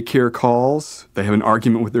 daycare calls, they have an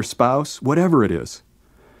argument with their spouse, whatever it is.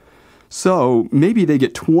 So maybe they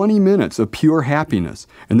get 20 minutes of pure happiness,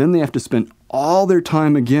 and then they have to spend all their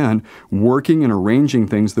time again working and arranging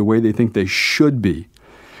things the way they think they should be.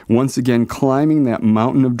 Once again, climbing that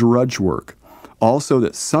mountain of drudge work. Also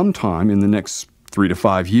that sometime in the next 3 to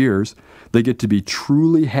 5 years, they get to be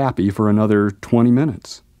truly happy for another 20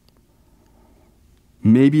 minutes.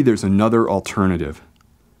 Maybe there's another alternative,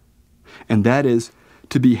 and that is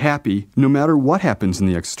to be happy no matter what happens in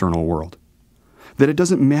the external world. That it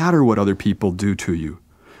doesn't matter what other people do to you,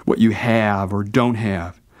 what you have or don't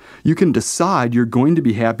have. You can decide you're going to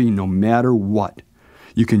be happy no matter what.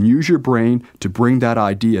 You can use your brain to bring that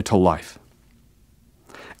idea to life.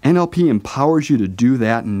 NLP empowers you to do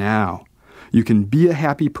that now. You can be a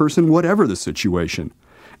happy person whatever the situation.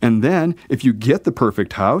 And then, if you get the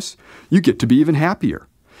perfect house, you get to be even happier.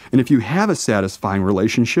 And if you have a satisfying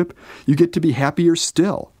relationship, you get to be happier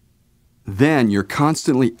still. Then you're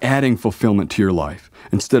constantly adding fulfillment to your life,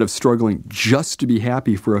 instead of struggling just to be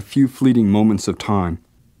happy for a few fleeting moments of time.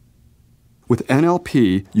 With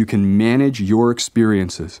NLP, you can manage your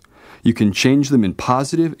experiences. You can change them in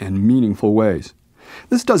positive and meaningful ways.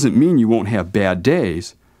 This doesn't mean you won't have bad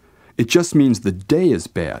days. It just means the day is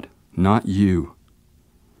bad, not you.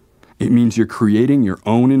 It means you're creating your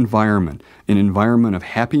own environment, an environment of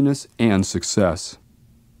happiness and success.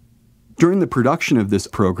 During the production of this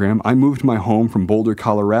program, I moved my home from Boulder,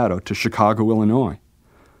 Colorado to Chicago, Illinois.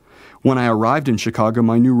 When I arrived in Chicago,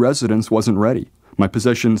 my new residence wasn't ready. My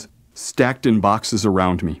possessions stacked in boxes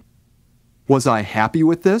around me. Was I happy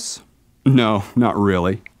with this? No, not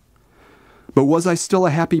really. But was I still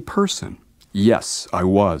a happy person? Yes, I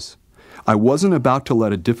was. I wasn't about to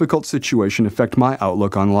let a difficult situation affect my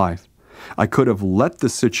outlook on life. I could have let the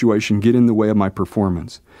situation get in the way of my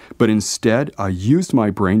performance, but instead I used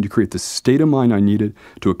my brain to create the state of mind I needed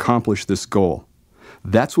to accomplish this goal.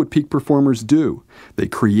 That's what peak performers do. They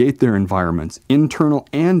create their environments, internal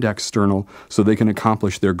and external, so they can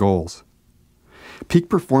accomplish their goals. Peak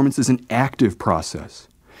performance is an active process.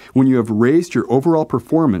 When you have raised your overall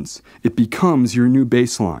performance, it becomes your new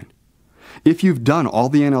baseline. If you've done all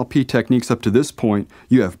the NLP techniques up to this point,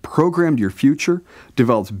 you have programmed your future,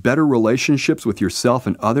 developed better relationships with yourself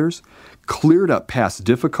and others, cleared up past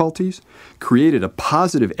difficulties, created a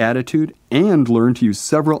positive attitude, and learned to use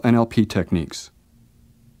several NLP techniques.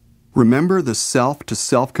 Remember the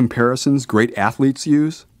self-to-self comparisons great athletes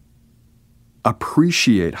use?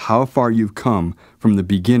 Appreciate how far you've come from the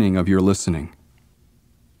beginning of your listening.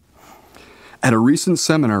 At a recent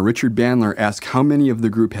seminar, Richard Bandler asked how many of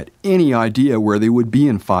the group had any idea where they would be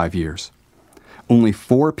in 5 years. Only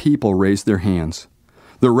 4 people raised their hands.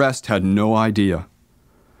 The rest had no idea.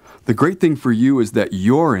 The great thing for you is that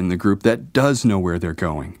you're in the group that does know where they're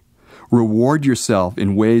going. Reward yourself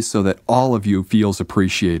in ways so that all of you feels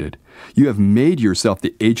appreciated. You have made yourself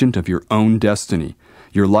the agent of your own destiny.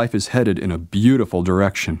 Your life is headed in a beautiful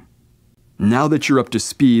direction. Now that you're up to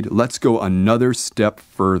speed, let's go another step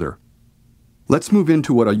further. Let's move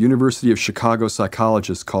into what a University of Chicago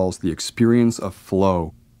psychologist calls the experience of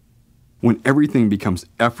flow. When everything becomes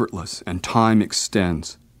effortless and time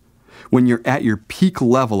extends. When you're at your peak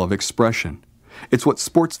level of expression. It's what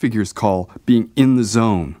sports figures call being in the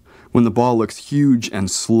zone, when the ball looks huge and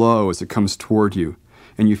slow as it comes toward you,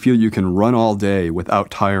 and you feel you can run all day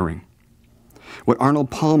without tiring. What Arnold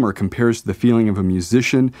Palmer compares to the feeling of a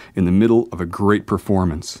musician in the middle of a great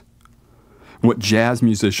performance. What jazz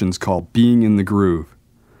musicians call being in the groove.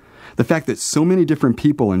 The fact that so many different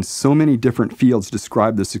people in so many different fields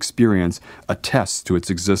describe this experience attests to its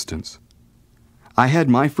existence. I had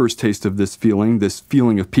my first taste of this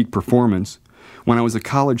feeling of peak performance, when I was a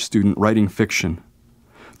college student writing fiction.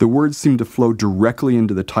 The words seemed to flow directly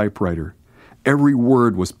into the typewriter. Every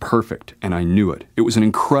word was perfect, and I knew it. It was an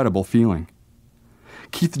incredible feeling.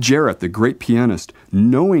 Keith Jarrett, the great pianist,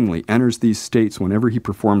 knowingly enters these states whenever he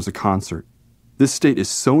performs a concert. This state is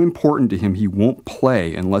so important to him he won't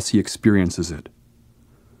play unless he experiences it.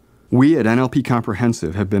 We at NLP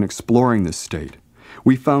Comprehensive have been exploring this state.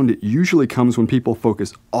 We found it usually comes when people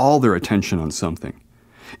focus all their attention on something.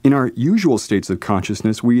 In our usual states of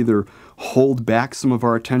consciousness, we either hold back some of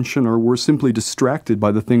our attention or we're simply distracted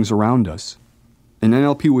by the things around us. In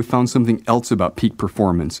NLP, we found something else about peak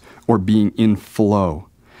performance, or being in flow.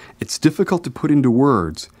 It's difficult to put into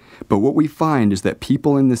words, but what we find is that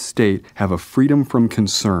people in this state have a freedom from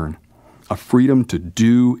concern, a freedom to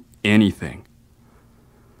do anything.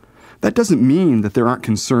 That doesn't mean that there aren't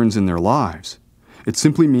concerns in their lives. It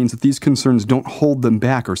simply means that these concerns don't hold them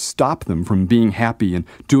back or stop them from being happy and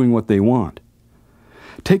doing what they want.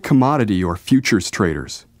 Take commodity or futures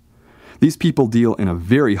traders. These people deal in a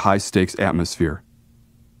very high-stakes atmosphere.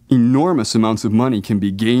 Enormous amounts of money can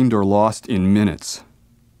be gained or lost in minutes.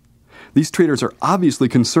 These traders are obviously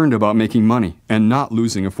concerned about making money and not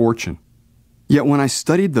losing a fortune. Yet when I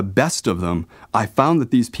studied the best of them, I found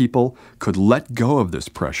that these people could let go of this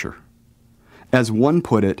pressure. As one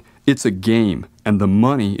put it, it's a game, and the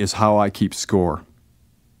money is how I keep score.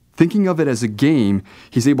 Thinking of it as a game,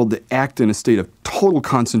 he's able to act in a state of total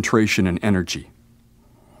concentration and energy.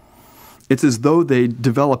 It's as though they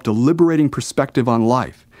developed a liberating perspective on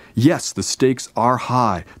life. Yes, the stakes are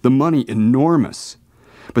high, the money enormous,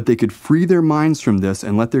 but they could free their minds from this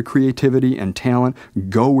and let their creativity and talent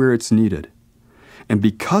go where it's needed. And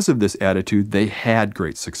because of this attitude, they had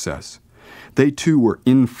great success. They too were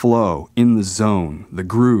in flow, in the zone, the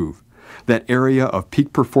groove, that area of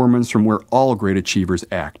peak performance from where all great achievers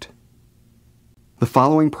act. The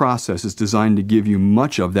following process is designed to give you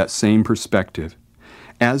much of that same perspective.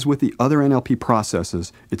 As with the other NLP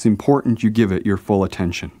processes, it's important you give it your full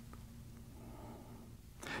attention.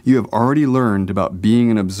 You have already learned about being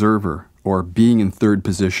an observer or being in third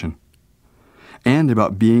position, and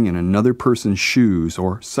about being in another person's shoes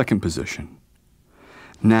or second position.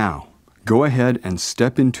 Now, go ahead and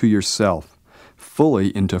step into yourself,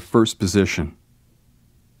 fully into first position.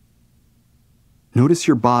 Notice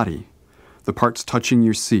your body, the parts touching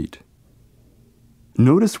your seat.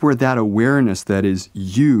 Notice where that awareness that is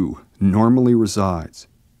you normally resides.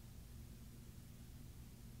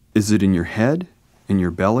 Is it in your head, in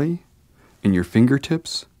your belly, in your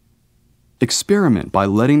fingertips? Experiment by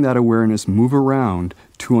letting that awareness move around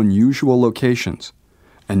to unusual locations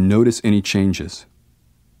and notice any changes.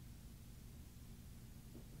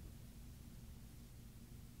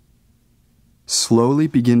 Slowly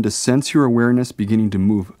begin to sense your awareness beginning to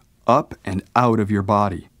move up and out of your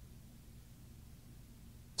body.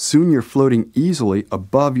 Soon you're floating easily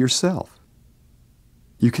above yourself.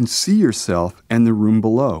 You can see yourself and the room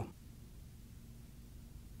below.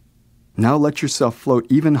 Now let yourself float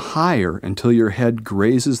even higher until your head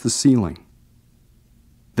grazes the ceiling.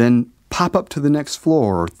 Then pop up to the next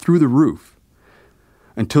floor or through the roof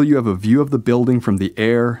until you have a view of the building from the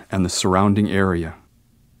air and the surrounding area.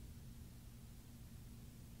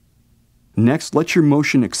 Next, let your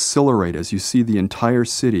motion accelerate as you see the entire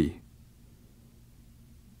city,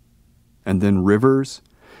 and then rivers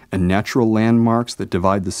and natural landmarks that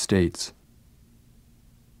divide the states.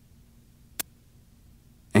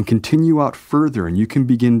 And continue out further, and you can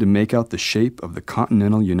begin to make out the shape of the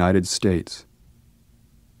continental United States.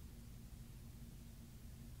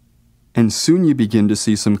 And soon you begin to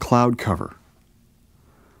see some cloud cover,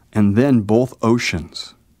 and then both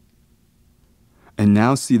oceans. And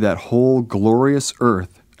now see that whole glorious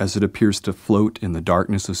earth as it appears to float in the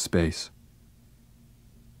darkness of space.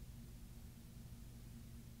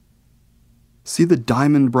 See the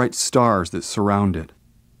diamond-bright stars that surround it.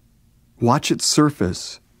 Watch its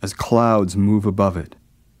surface as clouds move above it.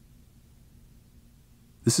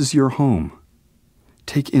 This is your home.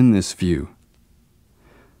 Take in this view.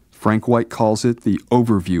 Frank White calls it the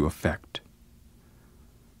overview effect.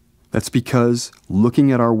 That's because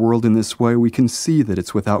looking at our world in this way, we can see that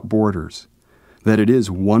it's without borders, that it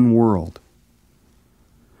is one world.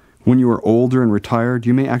 When you are older and retired,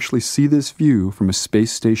 you may actually see this view from a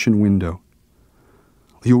space station window.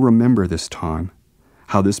 You'll remember this time,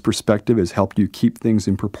 how this perspective has helped you keep things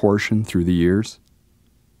in proportion through the years.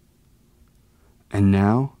 And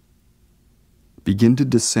now, begin to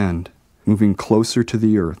descend, moving closer to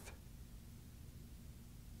the earth.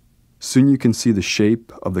 Soon you can see the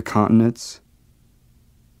shape of the continents,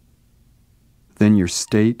 then your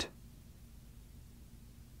state,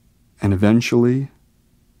 and eventually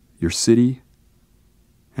your city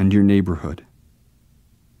and your neighborhood.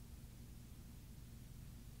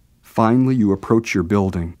 Finally, you approach your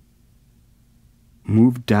building,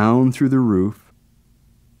 move down through the roof,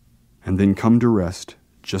 and then come to rest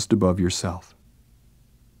just above yourself.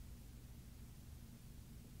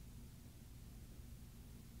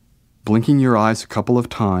 Blinking your eyes a couple of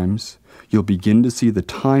times, you'll begin to see the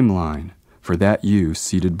timeline for that you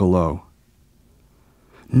seated below.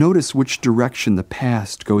 Notice which direction the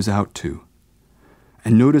past goes out to,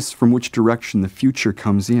 and notice from which direction the future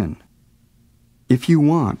comes in. If you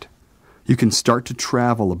want, you can start to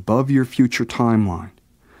travel above your future timeline,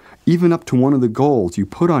 even up to one of the goals you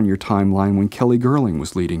put on your timeline when Kelly Gerling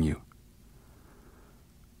was leading you.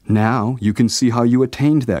 Now you can see how you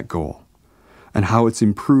attained that goal, and how it's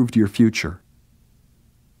improved your future.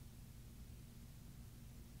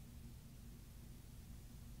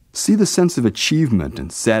 See the sense of achievement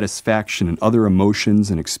and satisfaction and other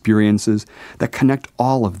emotions and experiences that connect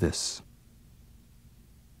all of this.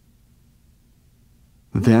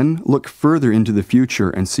 Then look further into the future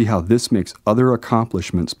and see how this makes other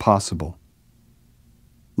accomplishments possible.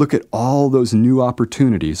 Look at all those new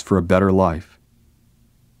opportunities for a better life.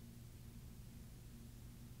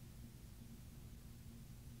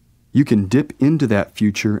 You can dip into that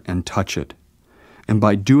future and touch it. And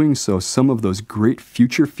by doing so, some of those great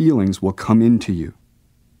future feelings will come into you.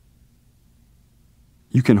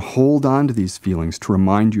 You can hold on to these feelings to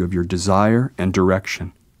remind you of your desire and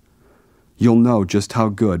direction. You'll know just how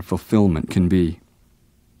good fulfillment can be.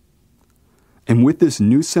 And with this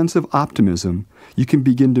new sense of optimism, you can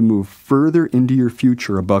begin to move further into your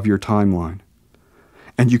future above your timeline.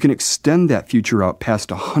 And you can extend that future out past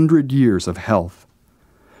 100 years of health.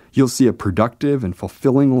 You'll see a productive and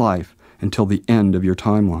fulfilling life until the end of your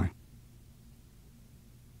timeline.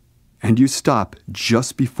 And you stop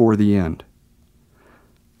just before the end.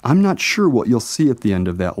 I'm not sure what you'll see at the end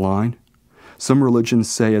of that line. Some religions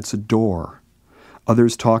say it's a door.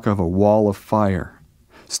 Others talk of a wall of fire.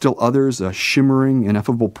 Still others, a shimmering,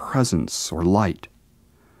 ineffable presence or light.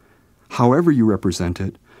 However you represent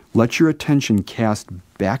it, let your attention cast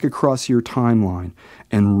back across your timeline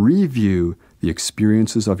and review the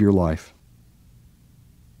experiences of your life.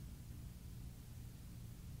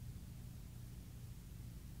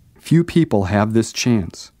 Few people have this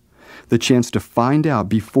chance, the chance to find out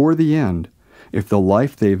before the end if the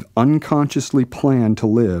life they've unconsciously planned to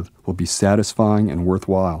live will be satisfying and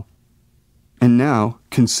worthwhile. And now,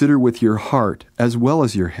 consider with your heart as well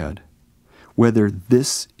as your head whether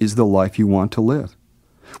this is the life you want to live.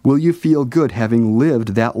 Will you feel good having lived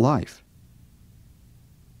that life?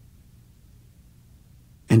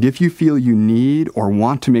 And if you feel you need or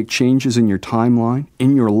want to make changes in your timeline,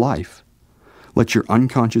 in your life, let your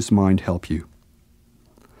unconscious mind help you.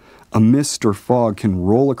 A mist or fog can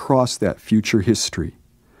roll across that future history.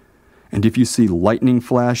 And if you see lightning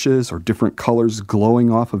flashes or different colors glowing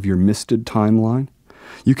off of your misted timeline,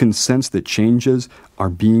 you can sense that changes are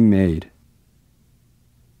being made.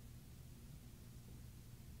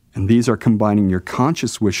 And these are combining your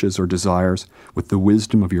conscious wishes or desires with the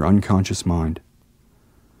wisdom of your unconscious mind.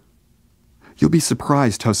 You'll be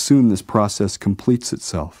surprised how soon this process completes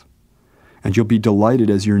itself, and you'll be delighted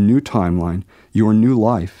as your new timeline, your new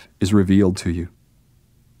life, is revealed to you.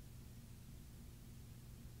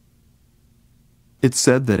 It's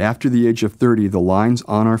said that after the age of 30, the lines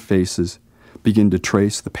on our faces begin to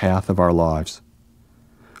trace the path of our lives.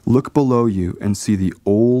 Look below you and see the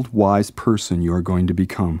old, wise person you are going to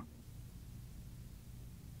become.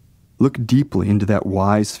 Look deeply into that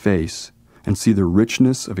wise face and see the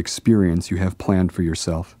richness of experience you have planned for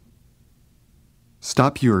yourself.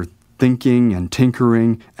 Stop your thinking and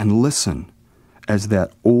tinkering and listen as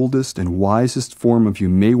that oldest and wisest form of you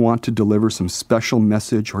may want to deliver some special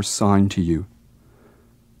message or sign to you.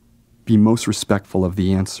 Be most respectful of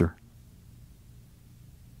the answer.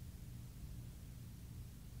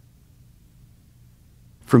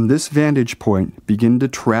 From this vantage point, begin to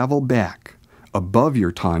travel back above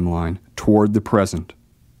your timeline toward the present.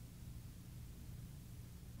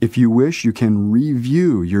 If you wish, you can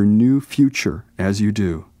review your new future as you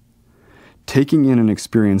do, taking in an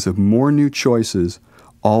experience of more new choices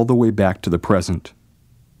all the way back to the present.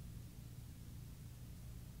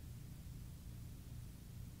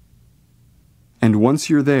 And once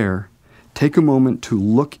you're there, take a moment to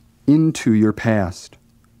look into your past.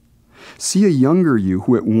 See a younger you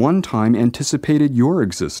who at one time anticipated your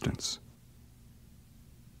existence.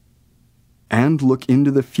 And look into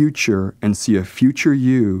the future and see a future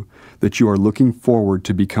you that you are looking forward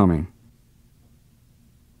to becoming.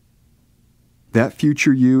 That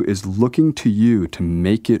future you is looking to you to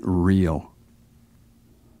make it real.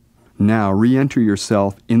 Now re-enter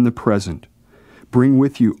yourself in the present. Bring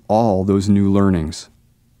with you all those new learnings.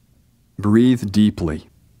 Breathe deeply.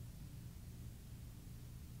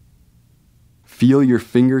 Feel your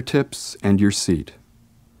fingertips and your seat.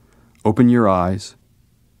 Open your eyes.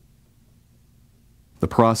 The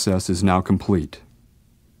process is now complete.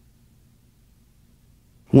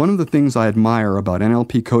 One of the things I admire about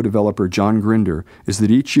NLP co-developer John Grinder is that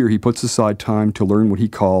each year he puts aside time to learn what he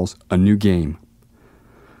calls a new game.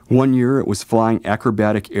 One year it was flying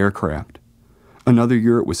acrobatic aircraft. Another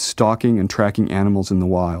year it was stalking and tracking animals in the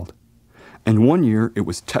wild. And one year it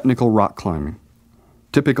was technical rock climbing.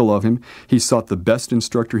 Typical of him, he sought the best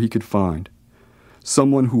instructor he could find,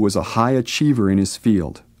 someone who was a high achiever in his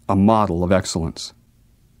field, a model of excellence.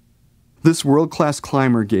 This world-class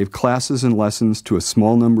climber gave classes and lessons to a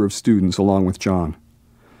small number of students along with John.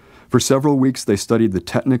 For several weeks they studied the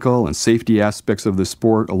technical and safety aspects of the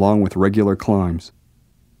sport along with regular climbs.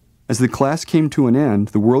 As the class came to an end,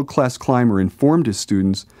 the world-class climber informed his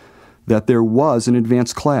students that there was an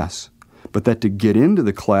advanced class, but that to get into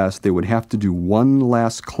the class they would have to do one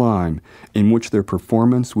last climb in which their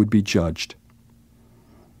performance would be judged.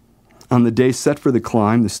 On the day set for the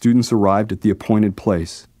climb, the students arrived at the appointed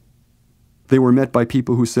place. They were met by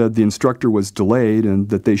people who said the instructor was delayed and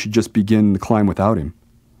that they should just begin the climb without him.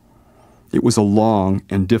 It was a long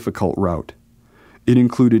and difficult route. It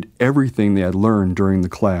included everything they had learned during the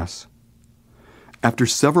class. After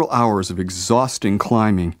several hours of exhausting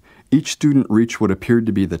climbing, each student reached what appeared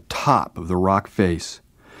to be the top of the rock face.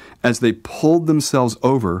 As they pulled themselves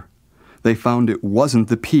over, they found it wasn't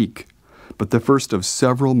the peak, but the first of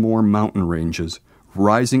several more mountain ranges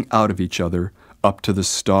rising out of each other up to the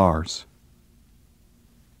stars.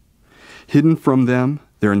 Hidden from them,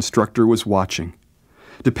 their instructor was watching.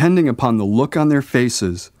 Depending upon the look on their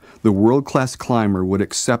faces, the world-class climber would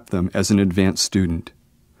accept them as an advanced student.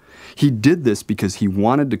 He did this because he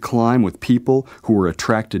wanted to climb with people who were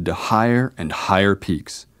attracted to higher and higher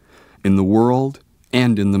peaks, in the world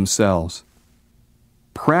and in themselves.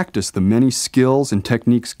 Practice the many skills and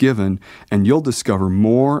techniques given, and you'll discover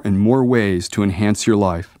more and more ways to enhance your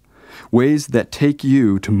life. Ways that take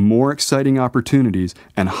you to more exciting opportunities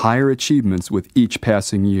and higher achievements with each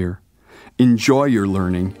passing year. Enjoy your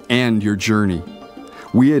learning and your journey.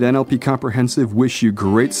 We at NLP Comprehensive wish you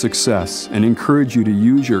great success and encourage you to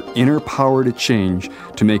use your inner power to change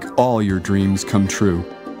to make all your dreams come true.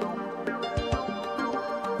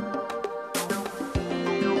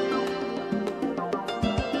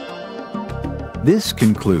 This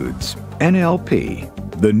concludes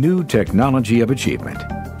NLP, the New Technology of Achievement.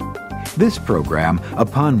 This program,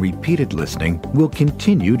 upon repeated listening, will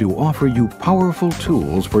continue to offer you powerful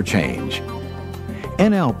tools for change.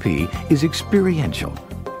 NLP is experiential.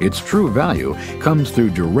 Its true value comes through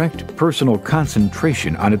direct personal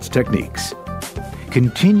concentration on its techniques.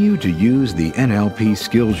 Continue to use the NLP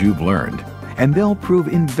skills you've learned, and they'll prove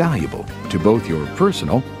invaluable to both your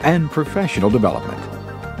personal and professional development.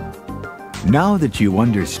 Now that you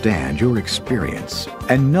understand your experience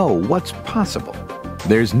and know what's possible,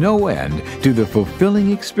 there's no end to the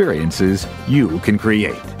fulfilling experiences you can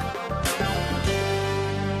create.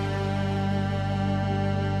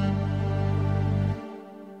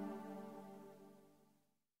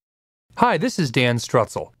 Hi, this is Dan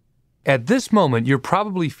Strutzel. At this moment, you're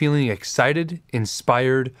probably feeling excited,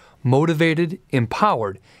 inspired, motivated,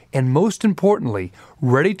 empowered, and most importantly,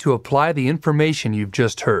 ready to apply the information you've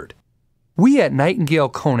just heard. We at Nightingale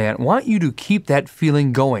Conant want you to keep that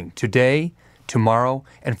feeling going today, tomorrow,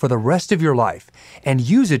 and for the rest of your life, and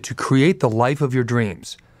use it to create the life of your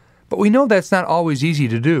dreams. But we know that's not always easy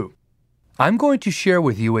to do. I'm going to share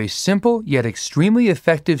with you a simple yet extremely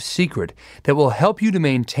effective secret that will help you to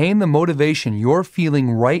maintain the motivation you're feeling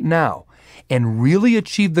right now and really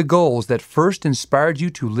achieve the goals that first inspired you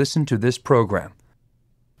to listen to this program.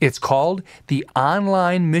 It's called the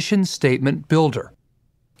Online Mission Statement Builder.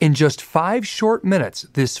 In just 5 short minutes,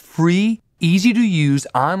 this free, easy-to-use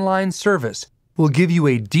online service will give you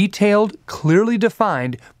a detailed, clearly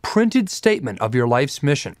defined, printed statement of your life's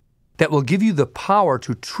mission that will give you the power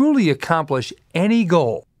to truly accomplish any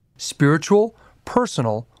goal, spiritual,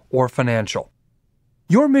 personal, or financial.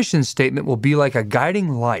 Your mission statement will be like a guiding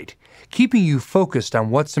light, keeping you focused on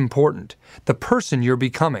what's important, the person you're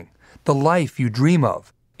becoming, the life you dream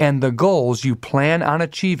of, and the goals you plan on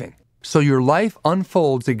achieving, so your life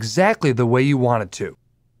unfolds exactly the way you want it to.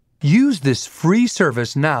 Use this free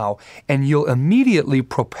service now, and you'll immediately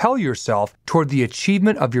propel yourself toward the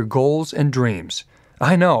achievement of your goals and dreams.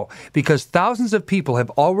 I know, because thousands of people have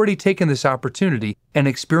already taken this opportunity and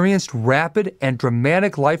experienced rapid and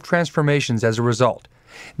dramatic life transformations as a result.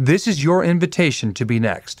 This is your invitation to be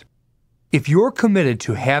next. If you're committed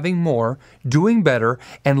to having more, doing better,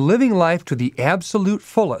 and living life to the absolute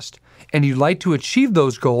fullest, and you'd like to achieve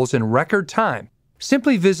those goals in record time,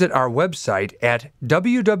 simply visit our website at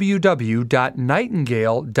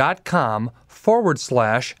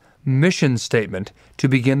www.nightingale.com/mission statement to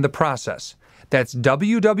begin the process. That's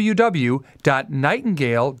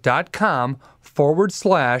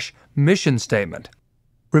www.nightingale.com/mission statement.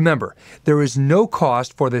 Remember, there is no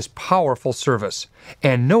cost for this powerful service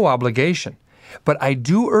and no obligation, but I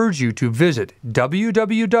do urge you to visit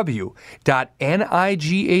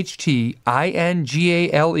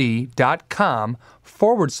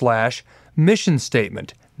www.nightingale.com/mission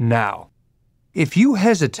statement now. If you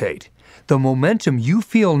hesitate, the momentum you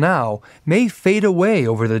feel now may fade away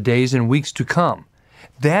over the days and weeks to come.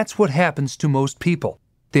 That's what happens to most people.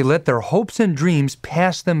 They let their hopes and dreams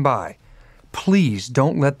pass them by. Please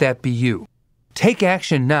don't let that be you. Take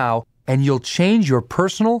action now, and you'll change your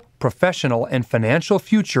personal, professional, and financial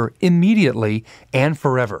future immediately and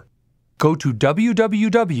forever. Go to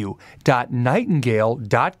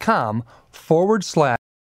www.nightingale.com/